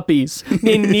are puppies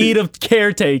in need of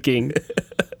caretaking.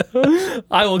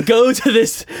 I will go to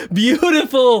this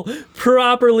beautiful,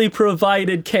 properly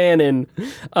provided cannon.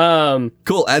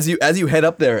 Cool. As you head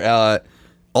up there,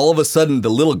 all of a sudden the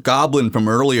little goblin from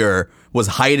earlier was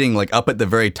hiding like up at the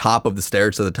very top of the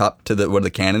stairs to the top to where the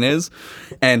cannon is,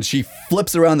 and she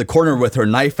flips around the corner with her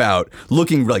knife out,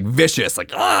 looking like vicious, like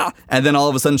ah! And then all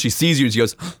of a sudden she sees you and she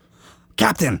goes,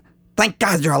 "Captain, thank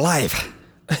God you're alive."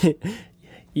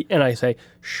 And I say,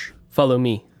 "Shh, follow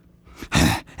me."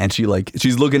 And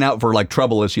she's looking out for like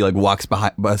trouble as she like walks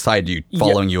beside you,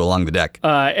 following you along the deck.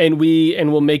 And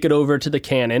we'll make it over to the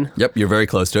cannon. Yep, you're very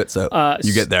close to it, so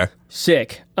you get there.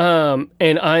 Sick. And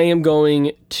I am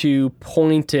going to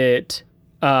point it.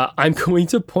 I'm going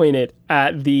to point it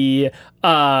at the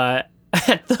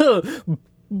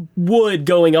wood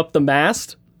going up the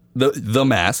mast. The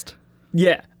mast.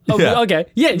 Yeah. Oh, Yeah. Okay.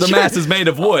 Yeah. The mast is made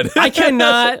of wood.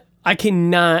 I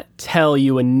cannot tell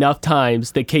you enough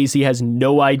times that Casey has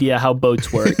no idea how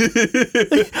boats work.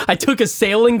 I took a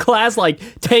sailing class like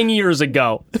 10 years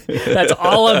ago. That's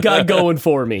all I've got going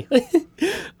for me.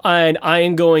 And I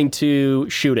am going to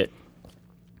shoot it.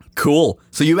 Cool.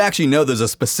 So you actually know there's a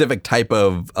specific type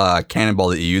of cannonball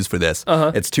that you use for this.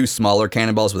 It's 2 smaller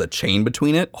cannonballs with a chain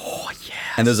between it. Oh, yeah.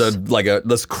 And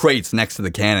there's crates next to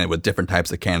the cannon with different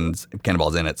types of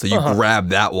cannonballs in it. So you grab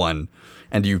that one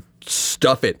and you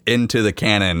stuff it into the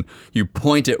cannon. You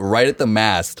point it right at the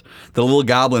mast. The little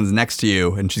goblin's next to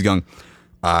you, and she's going,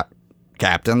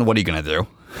 Captain, what are you going to do?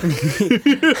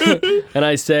 And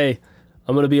I say,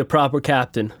 I'm going to be a proper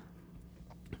captain.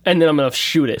 And then I'm going to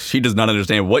shoot it. She does not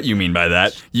understand what you mean by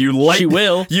that. You light. She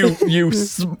will. You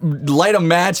light a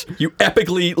match. You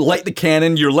epically light the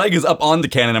cannon. Your leg is up on the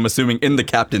cannon, I'm assuming, in the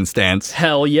captain's stance.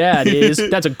 Hell yeah, it is.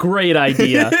 That's a great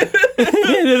idea.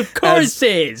 Of course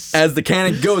it is. As the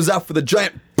cannon goes off with a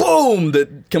giant boom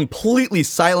that completely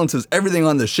silences everything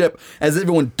on the ship, as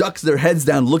everyone ducks their heads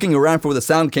down looking around for where the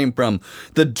sound came from,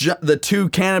 the 2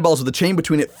 cannonballs with the chain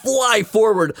between it fly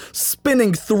forward,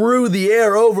 spinning through the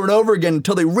air over and over again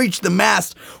until they reach the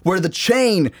mast where the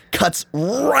chain cuts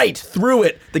right through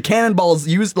it. The cannonballs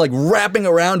used like wrapping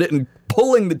around it and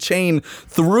pulling the chain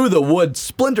through the wood,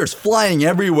 splinters flying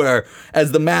everywhere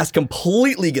as the mast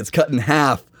completely gets cut in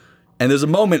half. And there's a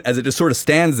moment as it just sort of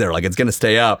stands there like it's going to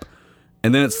stay up.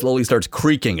 And then it slowly starts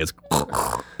creaking. And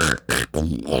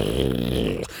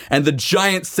the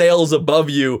giant sails above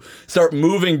you start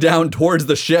moving down towards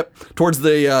the ship, towards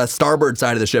the starboard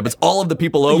side of the ship. It's all of the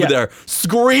people over there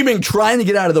screaming, trying to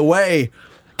get out of the way.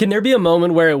 Can there be a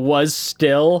moment where it was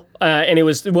still and it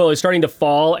was starting to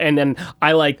fall, and then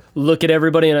I like look at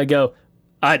everybody and I go,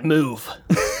 I'd move.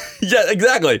 Yeah,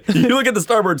 exactly. You look at the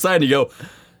starboard side and you go,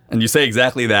 and you say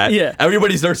exactly that. Yeah.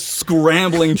 Everybody starts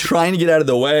scrambling, trying to get out of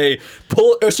the way,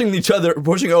 pushing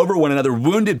over one another,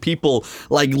 wounded people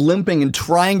like limping and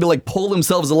trying to like pull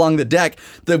themselves along the deck.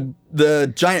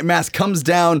 The giant mast comes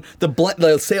down,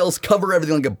 the sails cover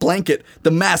everything like a blanket.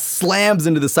 The mast slams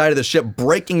into the side of the ship,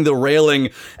 breaking the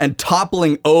railing and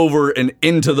toppling over and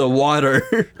into the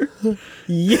water.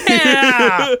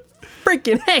 Yeah!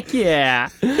 Freaking heck yeah!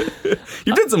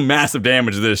 You did some massive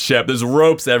damage to this ship. There's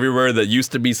ropes everywhere that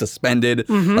used to be suspended,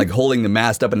 like holding the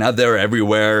mast up, and now they're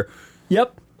everywhere.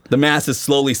 Yep. The mast is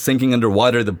slowly sinking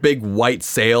underwater. The big white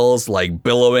sails like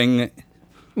billowing.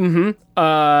 And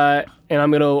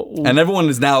I'm gonna. And everyone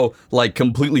is now like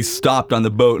completely stopped on the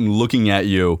boat and looking at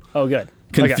you, Oh, good.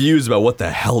 confused about what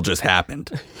the hell just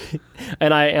happened.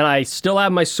 And I still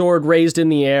have my sword raised in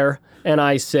the air, and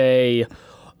I say,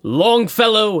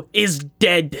 Longfellow is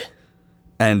dead.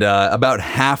 And about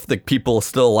half the people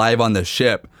still alive on the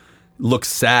ship look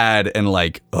sad and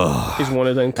like, ugh. Is one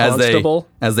of them Constable?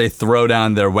 As they throw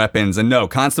down their weapons. And no,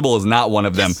 Constable is not one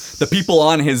of them. The people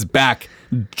on his back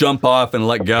jump off and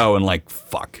let go and like,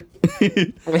 fuck.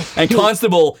 And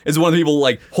Constable is one of the people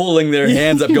like holding their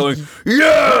hands up going,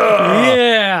 yeah!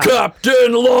 Yeah!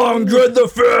 Captain Longdread the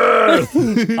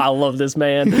Fifth! I love this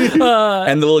man.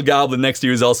 And the little goblin next to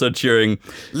you is also cheering,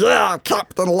 yeah,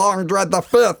 Captain Longdread the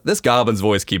Fifth! This goblin's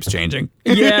voice keeps changing.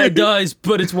 Yeah, it does,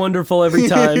 but it's wonderful every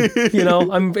time. You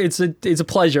know, it's a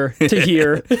pleasure to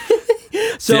hear.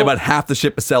 So yeah, about half the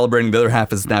ship is celebrating, the other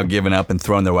half is now given up and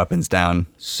throwing their weapons down.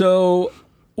 So,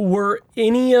 were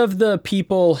any of the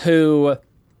people who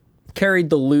carried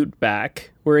the loot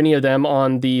back, were any of them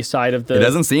on the side of the... It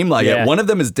doesn't seem like Yeah. it. One of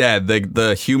them is dead.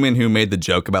 The human who made the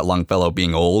joke about Longfellow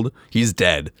being old, he's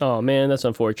dead. Oh man, that's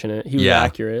unfortunate. He was Yeah.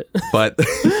 accurate. But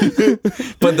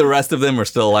but the rest of them are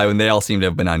still alive, and they all seem to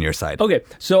have been on your side. Okay,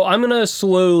 so I'm gonna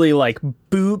slowly, like,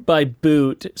 boot by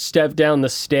boot, step down the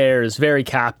stairs, very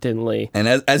captainly. And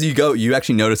as you go, you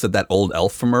actually notice that old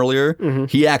elf from earlier,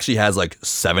 he actually has like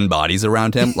 7 bodies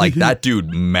around him. Like that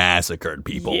dude massacred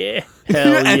people. Yeah,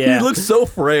 hell And yeah. he looks so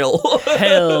frail.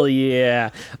 Hell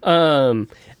yeah.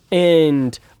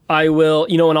 And I will,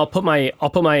 and I'll put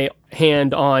my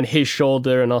hand on his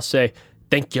shoulder and I'll say,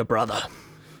 "Thank you, brother."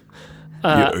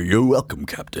 You're welcome,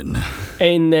 Captain.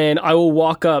 And then I will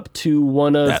walk up to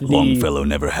one of That Longfellow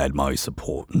never had my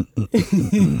support.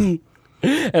 and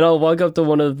I'll walk up to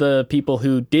one of the people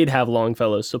who did have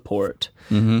Longfellow's support.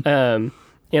 And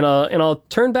I'll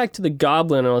turn back to the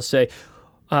goblin and I'll say,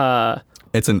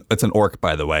 It's an orc,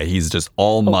 by the way. He's just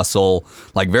all muscle,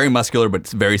 like very muscular, but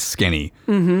very skinny.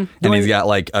 Mm-hmm. And he's got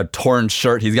like a torn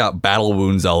shirt. He's got battle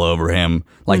wounds all over him,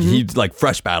 like he's like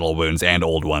fresh battle wounds and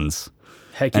old ones.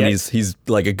 "Heck And yeah." he's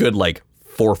like a good like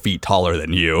 4 feet taller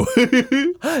than you.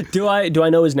 Do I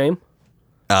know his name?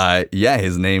 Yeah,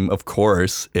 his name of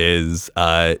course is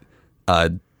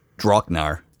Draknar.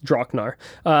 Draknar.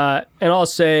 And I'll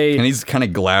say, And he's kind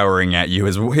of glowering at you.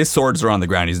 His swords are on the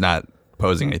ground. He's not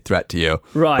posing a threat to you.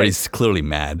 Right. But he's clearly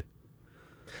mad.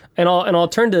 and I'll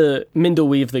turn to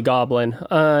Mindleweave the goblin,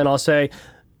 and I'll say,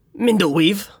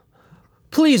 "Mindleweave,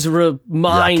 please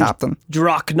remind Yeah, Captain.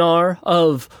 Draknar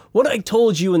of what I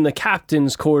told you in the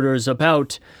captain's quarters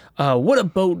about what a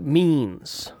boat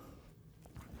means.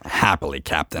 Happily,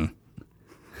 Captain.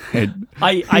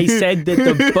 I said that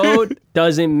the boat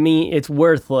doesn't mean it's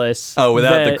worthless. Oh,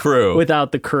 without the crew.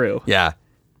 Without the crew. Yeah.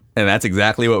 And that's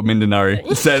exactly what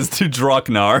Mindanar says to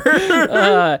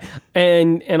Draknar.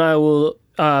 And I will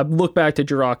look back to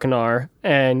Draknar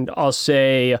and I'll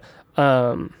say,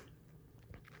 do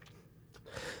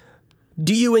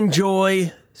you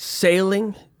enjoy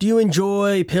sailing? Do you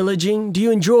enjoy pillaging? Do you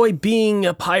enjoy being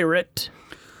a pirate?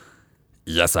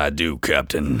 Yes, I do,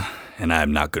 Captain. And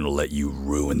I'm not going to let you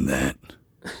ruin that.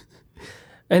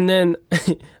 And then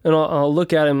and I'll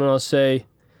look at him and I'll say,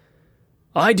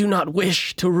 I do not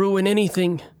wish to ruin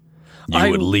anything.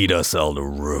 You would lead us all to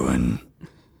ruin.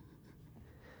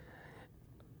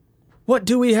 What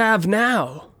do we have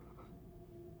now?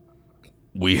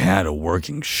 We had a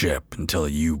working ship until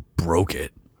you broke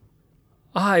it.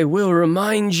 I will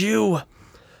remind you,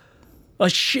 a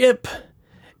ship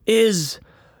is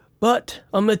but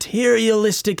a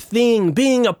materialistic thing.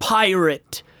 Being a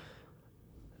pirate,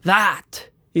 that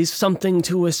is something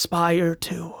to aspire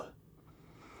to.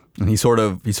 And he sort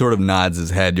of nods his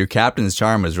head. Your captain's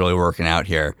charm is really working out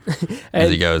here. As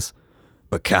he goes,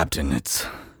 but Captain,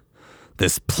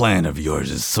 this plan of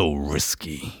yours is so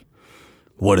risky.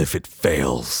 What if it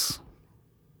fails?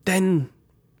 Then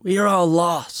we are all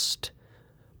lost.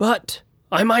 But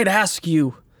I might ask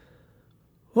you,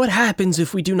 what happens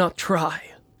if we do not try?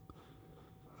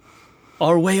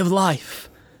 Our way of life,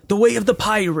 the way of the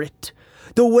pirate,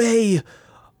 the way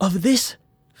of this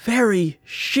very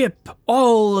ship,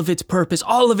 all of its purpose,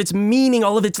 all of its meaning,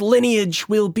 all of its lineage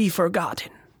will be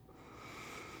forgotten.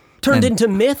 Turned into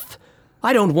myth?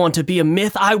 I don't want to be a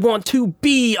myth. I want to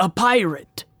be a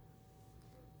pirate.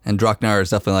 And Draknar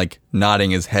is definitely like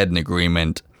nodding his head in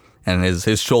agreement. And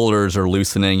his shoulders are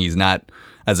loosening. He's not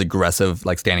as aggressive,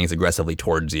 like standing as aggressively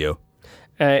towards you.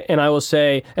 And I'll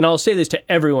say this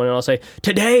to everyone, and I'll say,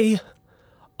 today,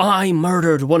 I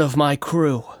murdered one of my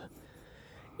crew.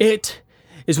 It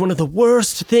is one of the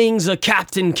worst things a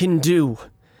captain can do.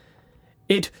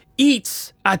 It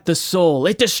eats at the soul.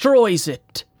 It destroys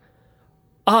it.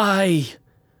 I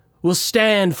will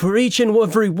stand for each and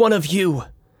every one of you.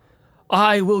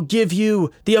 I will give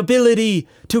you the ability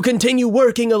to continue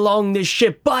working along this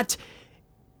ship, but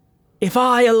if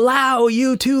I allow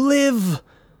you to live,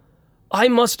 I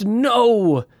must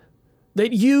know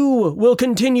that you will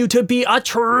continue to be a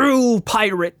true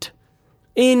pirate.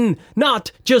 In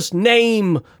not just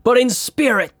name, but in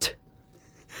spirit.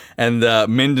 And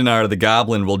Mindanar the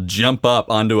goblin will jump up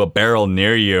onto a barrel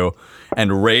near you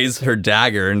and raise her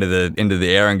dagger into the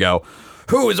air and go,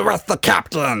 "Who's with the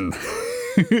captain?"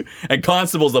 And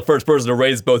Constable's the first person to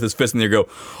raise both his fists in the air and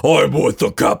go, "I'm with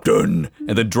the captain."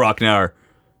 And then Draknar,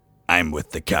 "I'm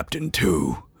with the captain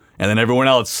too." And then everyone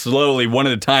else slowly, one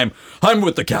at a time, "I'm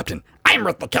with the captain. I'm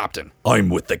with the captain. I'm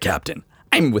with the captain.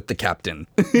 I'm with the captain."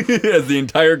 As the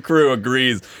entire crew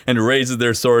agrees and raises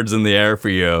their swords in the air for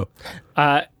you.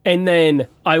 And then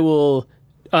I will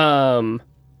turn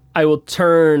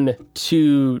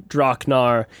to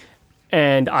Draknar,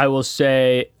 and I will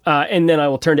say, and then I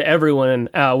will turn to everyone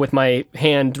with my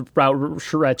hand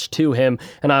outstretched to him,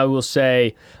 and I will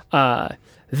say,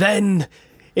 then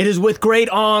it is with great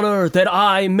honor that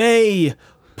I may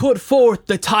put forth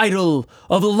the title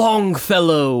of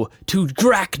Longfellow to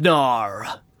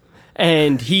Draknar.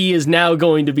 And he is now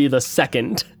going to be the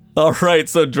second. All right,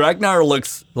 so Draknar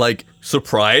looks like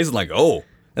surprised, like, oh.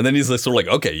 And then he's like, sort of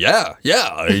like, okay, yeah,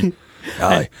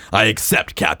 I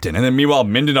accept, Captain. And then meanwhile,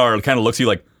 Mindanar kind of looks at you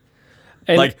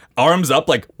like arms up,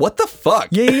 like, what the fuck?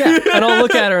 Yeah. And I'll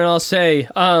look at her and I'll say,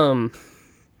 a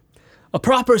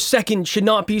proper second should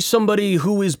not be somebody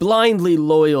who is blindly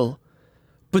loyal,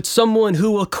 but someone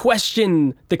who will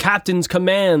question the captain's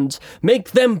commands,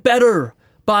 make them better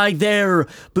by their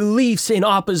beliefs in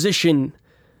opposition.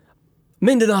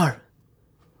 Mindanar,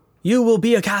 you will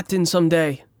be a captain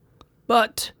someday,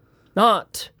 but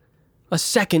not a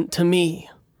second to me.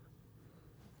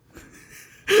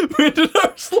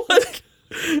 Mindanar's like,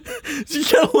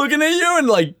 she's kind of looking at you and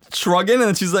like shrugging,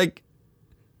 and she's like,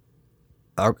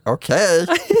 okay.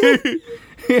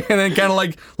 And then kind of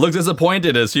like looks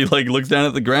disappointed as she like looks down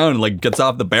at the ground and like gets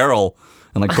off the barrel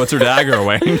and like puts her dagger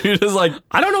away. And you're just like,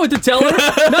 I don't know what to tell her.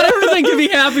 Not everything can be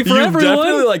happy for you everyone.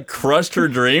 definitely like crushed her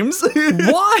dreams.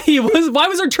 Why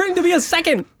was her dream to be a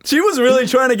second? She was really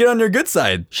trying to get on your good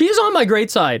side. She is on my great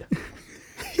side.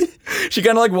 She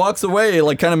kind of like walks away,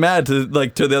 like kind of mad to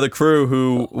the other crew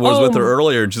who was with her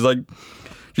earlier. And she's like,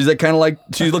 She's like kind of like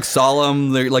she looks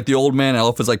solemn. Like the old man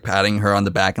elf is like patting her on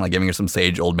the back and like giving her some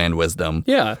sage old man wisdom.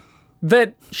 Yeah.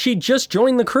 That she just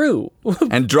joined the crew.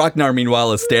 And Draknar,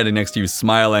 meanwhile, is standing next to you,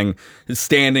 smiling,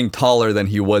 standing taller than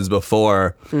he was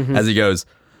before, as he goes,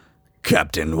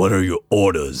 "Captain, what are your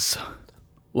orders?"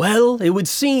 Well, it would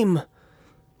seem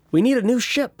we need a new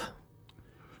ship.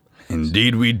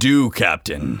 Indeed we do,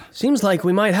 Captain. Seems like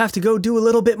we might have to go do a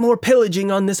little bit more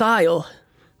pillaging on this isle.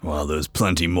 Well, there's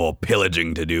plenty more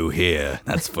pillaging to do here,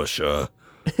 that's for sure.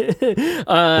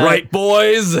 Right,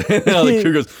 boys? And the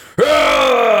crew goes,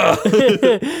 "Ah!"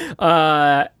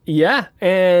 Yeah,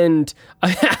 and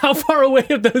how far away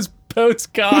have those boats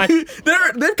gone?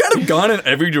 They've kind of gone in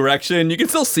every direction. You can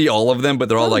still see all of them, but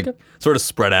they're all like sort of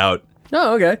spread out.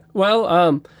 Oh, okay.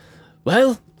 Well,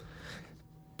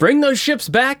 bring those ships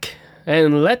back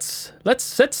and let's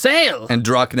set sail. And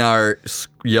Draknar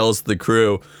yells to the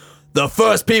crew, "The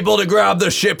first people to grab the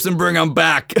ships and bring them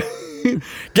back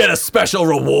get a special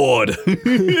reward."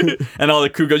 And all the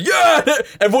crew goes, "Yeah!"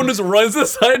 Everyone just runs to the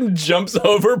side and jumps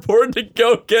overboard to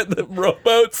go get the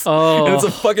rowboats. Oh. And it's a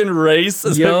fucking race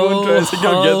as everyone tries to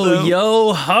go get them.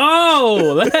 Yo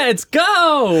ho! Let's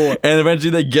go! And eventually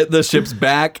they get the ships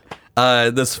back.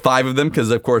 There's 5 of them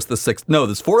because, of course,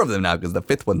 there's 4 of them now because the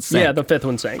 5th one sank. Yeah, the 5th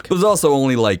one sank. There's also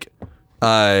only like,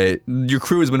 your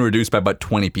crew has been reduced by about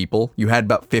 20 people. You had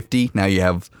about 50. Now you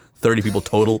have 30 people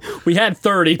total. We had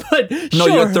 30, but No, sure.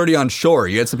 you had 30 on shore.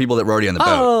 You had some people that were already on the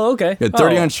boat. Oh, okay. You had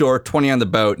 30 Oh. on shore, 20 on the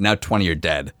boat. Now 20 are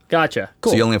dead. Gotcha.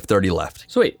 Cool. So you only have 30 left.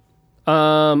 Sweet.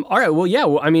 All right. Well, yeah.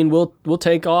 I mean, we'll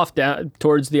take off down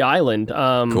towards the island.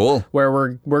 Cool. Where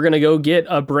we're gonna go get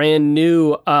a brand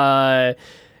new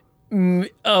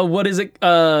what is it?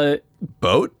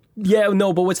 Boat? Yeah.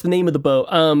 No, but what's the name of the boat?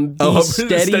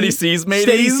 Steady Seas Mateys?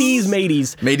 Steady Seas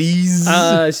Mateys. Mateys.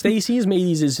 Steady Seas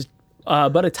Mateys is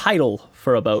but a title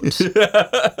for a boat.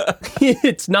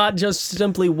 It's not just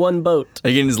simply one boat. Are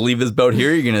you gonna just leave this boat here?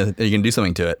 Or are you gonna do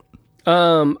something to it?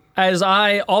 As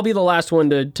I'll be the last one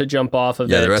to jump off of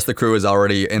it. Yeah, the rest of the crew is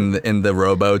already in the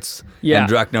rowboats. Yeah.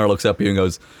 And Draknar looks up at you and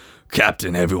goes,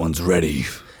 "Captain, everyone's ready."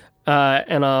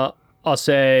 And I'll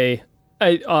say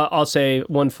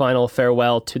one final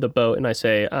farewell to the boat, and I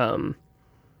say,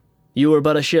 "You are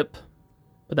but a ship,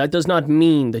 but that does not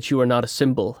mean that you are not a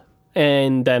symbol."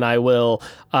 And then I will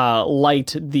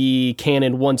light the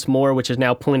cannon once more, which is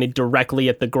now pointed directly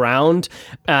at the ground,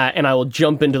 and I will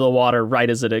jump into the water right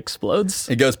as it explodes.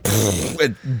 It goes,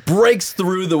 it breaks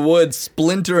through the wood,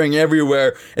 splintering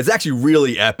everywhere. It's actually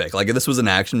really epic. Like, if this was an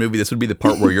action movie, this would be the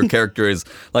part where your character is,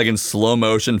 like, in slow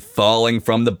motion falling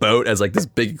from the boat as, like, this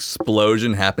big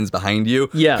explosion happens behind you.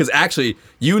 Yeah. Because actually,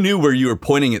 you knew where you were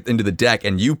pointing it into the deck,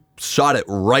 and you shot it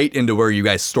right into where you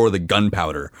guys store the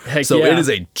gunpowder. Heck so yeah. it is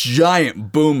a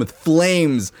giant boom with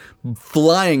flames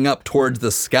flying up towards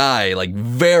the sky, like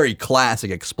very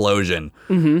classic explosion.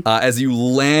 As you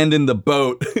land in the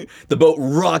boat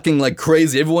rocking like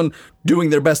crazy, everyone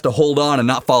doing their best to hold on and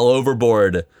not fall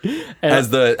overboard. As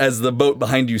the boat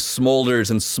behind you smolders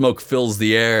and smoke fills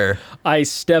the air. I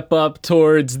step up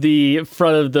towards the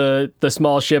front of the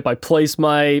small ship. I place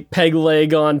my peg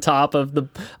leg on top of the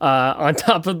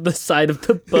side of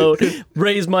the boat,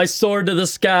 raise my sword to the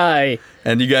sky.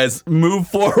 And you guys move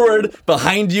forward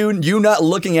behind you not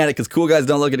looking at it because cool guys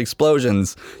don't look at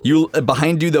explosions.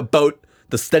 Behind you, the boat,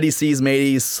 the Steady Seas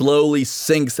Mateys, slowly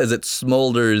sinks as it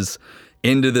smolders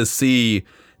into the sea.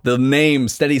 The name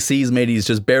Steady Seas Mateys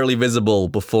just barely visible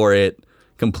before it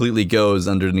completely goes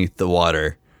underneath the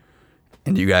water.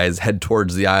 And you guys head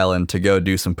towards the island to go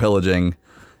do some pillaging,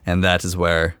 and that is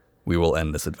where we will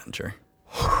end this adventure.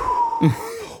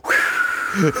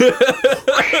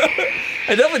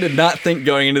 I definitely did not think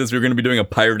going into this we were going to be doing a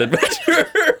pirate adventure.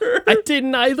 I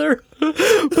didn't either. But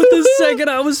the second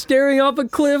I was staring off a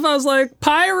cliff, I was like,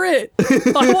 pirate!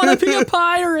 I want to be a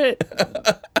pirate!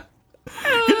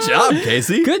 Good job,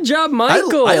 Casey. Good job,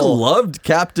 Michael. I loved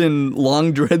Captain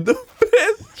Longdread the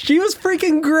Fifth. She was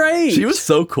freaking great. She was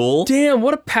so cool. Damn,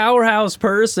 what a powerhouse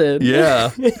person.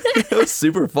 Yeah. It was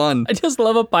super fun. I just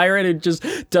love a pirate who just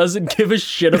doesn't give a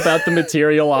shit about the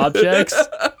material objects.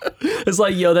 It's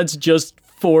like, yo, that's just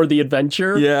for the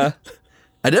adventure. Yeah.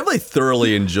 I definitely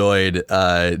thoroughly enjoyed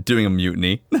doing a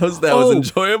mutiny. That was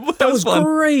enjoyable. That was fun.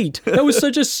 great. That was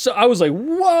I was like,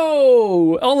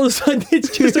 whoa! All of a sudden,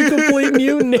 it's just a complete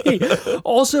mutiny.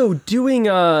 Also, doing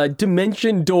a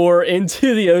dimension door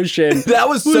into the ocean. That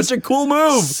was such a cool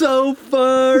move. So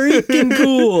freaking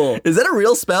cool. Is that a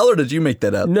real spell or did you make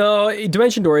that up? No,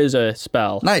 dimension door is a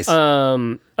spell. Nice.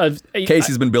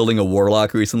 Casey's been building a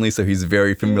warlock recently, so he's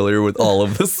very familiar with all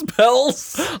of the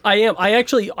spells. I am. I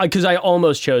actually, because I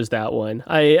almost chose that one.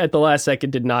 I at the last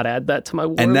second did not add that to my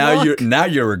warlock. And now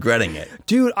you're regretting it.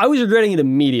 Dude, I was regretting it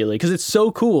immediately because it's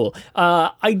so cool.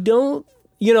 I don't,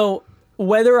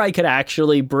 whether I could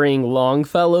actually bring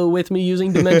Longfellow with me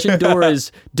using Dimension Door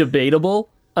is debatable.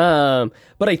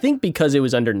 But I think because it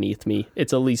was underneath me,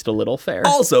 it's at least a little fair.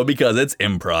 Also because it's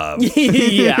improv.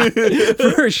 Yeah,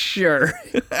 for sure.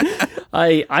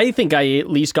 I think I at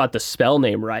least got the spell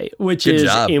name right, which Good is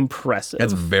job. impressive.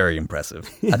 That's very impressive.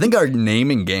 I think our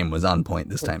naming game was on point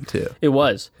this time too. It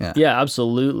was. Yeah. Yeah,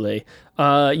 absolutely.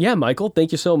 Yeah, Michael,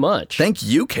 thank you so much. Thank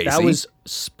you, Casey. That was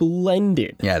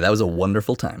splendid. Yeah, that was a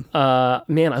wonderful time.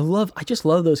 Man, I just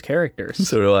love those characters.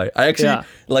 So do I. I actually, Yeah.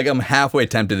 I'm halfway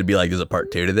tempted to be like, there's a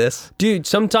part 2 to this. Dude,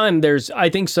 I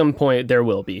think some point there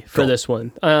will be for Cool. this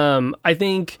one. I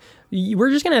think we're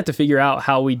just going to have to figure out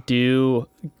how we do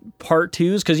part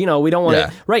 2s because, we don't want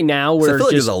to, right now So I we're feel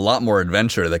like just, there's a lot more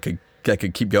adventure that could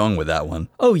keep going with that one.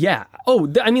 oh yeah. Oh,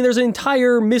 there's an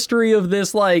entire mystery of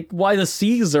this, like why the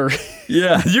seas are,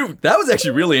 Yeah, that was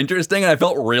actually really interesting, and I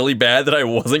felt really bad that I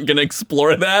wasn't going to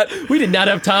explore that. we did not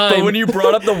have time. But when you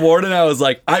brought up the warden, I was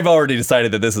like, I've already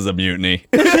decided that this is a mutiny.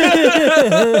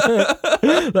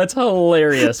 That's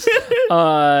hilarious.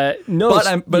 No,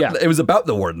 But yeah. it was about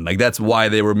the warden. Like, that's why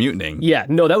they were mutinying. Yeah,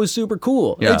 no, that was super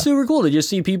cool. Yeah. It's super cool to just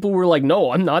see people were like,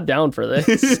 no, I'm not down for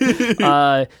this.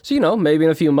 So, maybe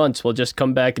in a few months we'll just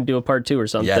come back and do a part 2 or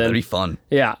something. Yeah, that'd be fun.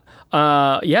 Yeah.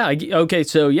 Okay,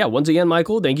 so yeah, once again,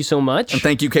 Michael, thank you so much. And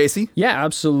thank you, Casey. Yeah,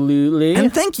 absolutely.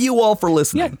 And thank you all for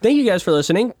listening. yeah, thank you guys for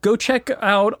listening. Go check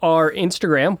out our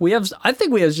Instagram. I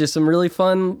think we have just some really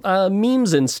fun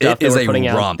memes and stuff It that is we're a putting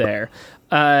out romp. there.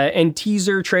 And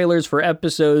teaser trailers for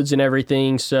episodes and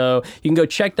everything. So you can go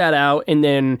check that out and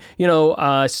then,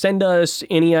 send us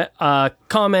any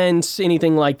comments,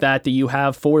 anything like that you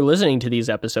have for listening to these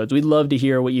episodes. We'd love to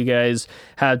hear what you guys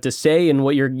have to say and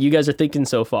what you guys are thinking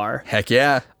so far. Heck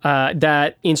yeah.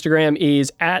 That Instagram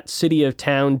is at City of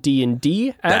Town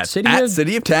D&D. That's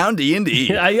City of Town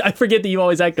D&D. I forget that you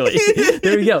always echo it.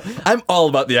 There we go. I'm all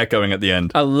about the echoing at the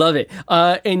end. I love it.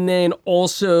 And then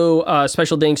also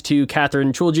special thanks to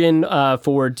Catherine Chulgin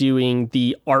for doing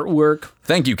the artwork.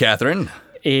 Thank you, Catherine.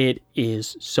 It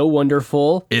is so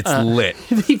wonderful. It's lit.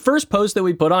 The first post that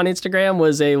we put on Instagram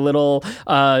was a little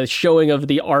showing of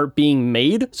the art being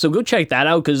made. So go check that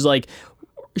out because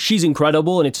she's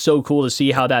incredible and it's so cool to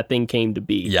see how that thing came to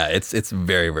be. Yeah, it's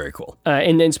very, very cool.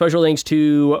 And then special thanks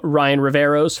to Ryan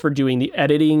Riveros for doing the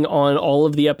editing on all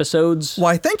of the episodes.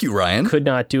 Why, thank you, Ryan. Could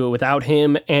not do it without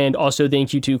him. And also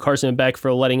thank you to Carson Beck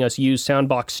for letting us use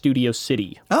Soundbox Studio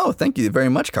City. Oh, thank you very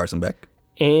much, Carson Beck.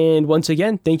 And once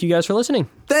again, thank you guys for listening.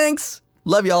 Thanks.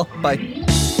 Love y'all. Bye.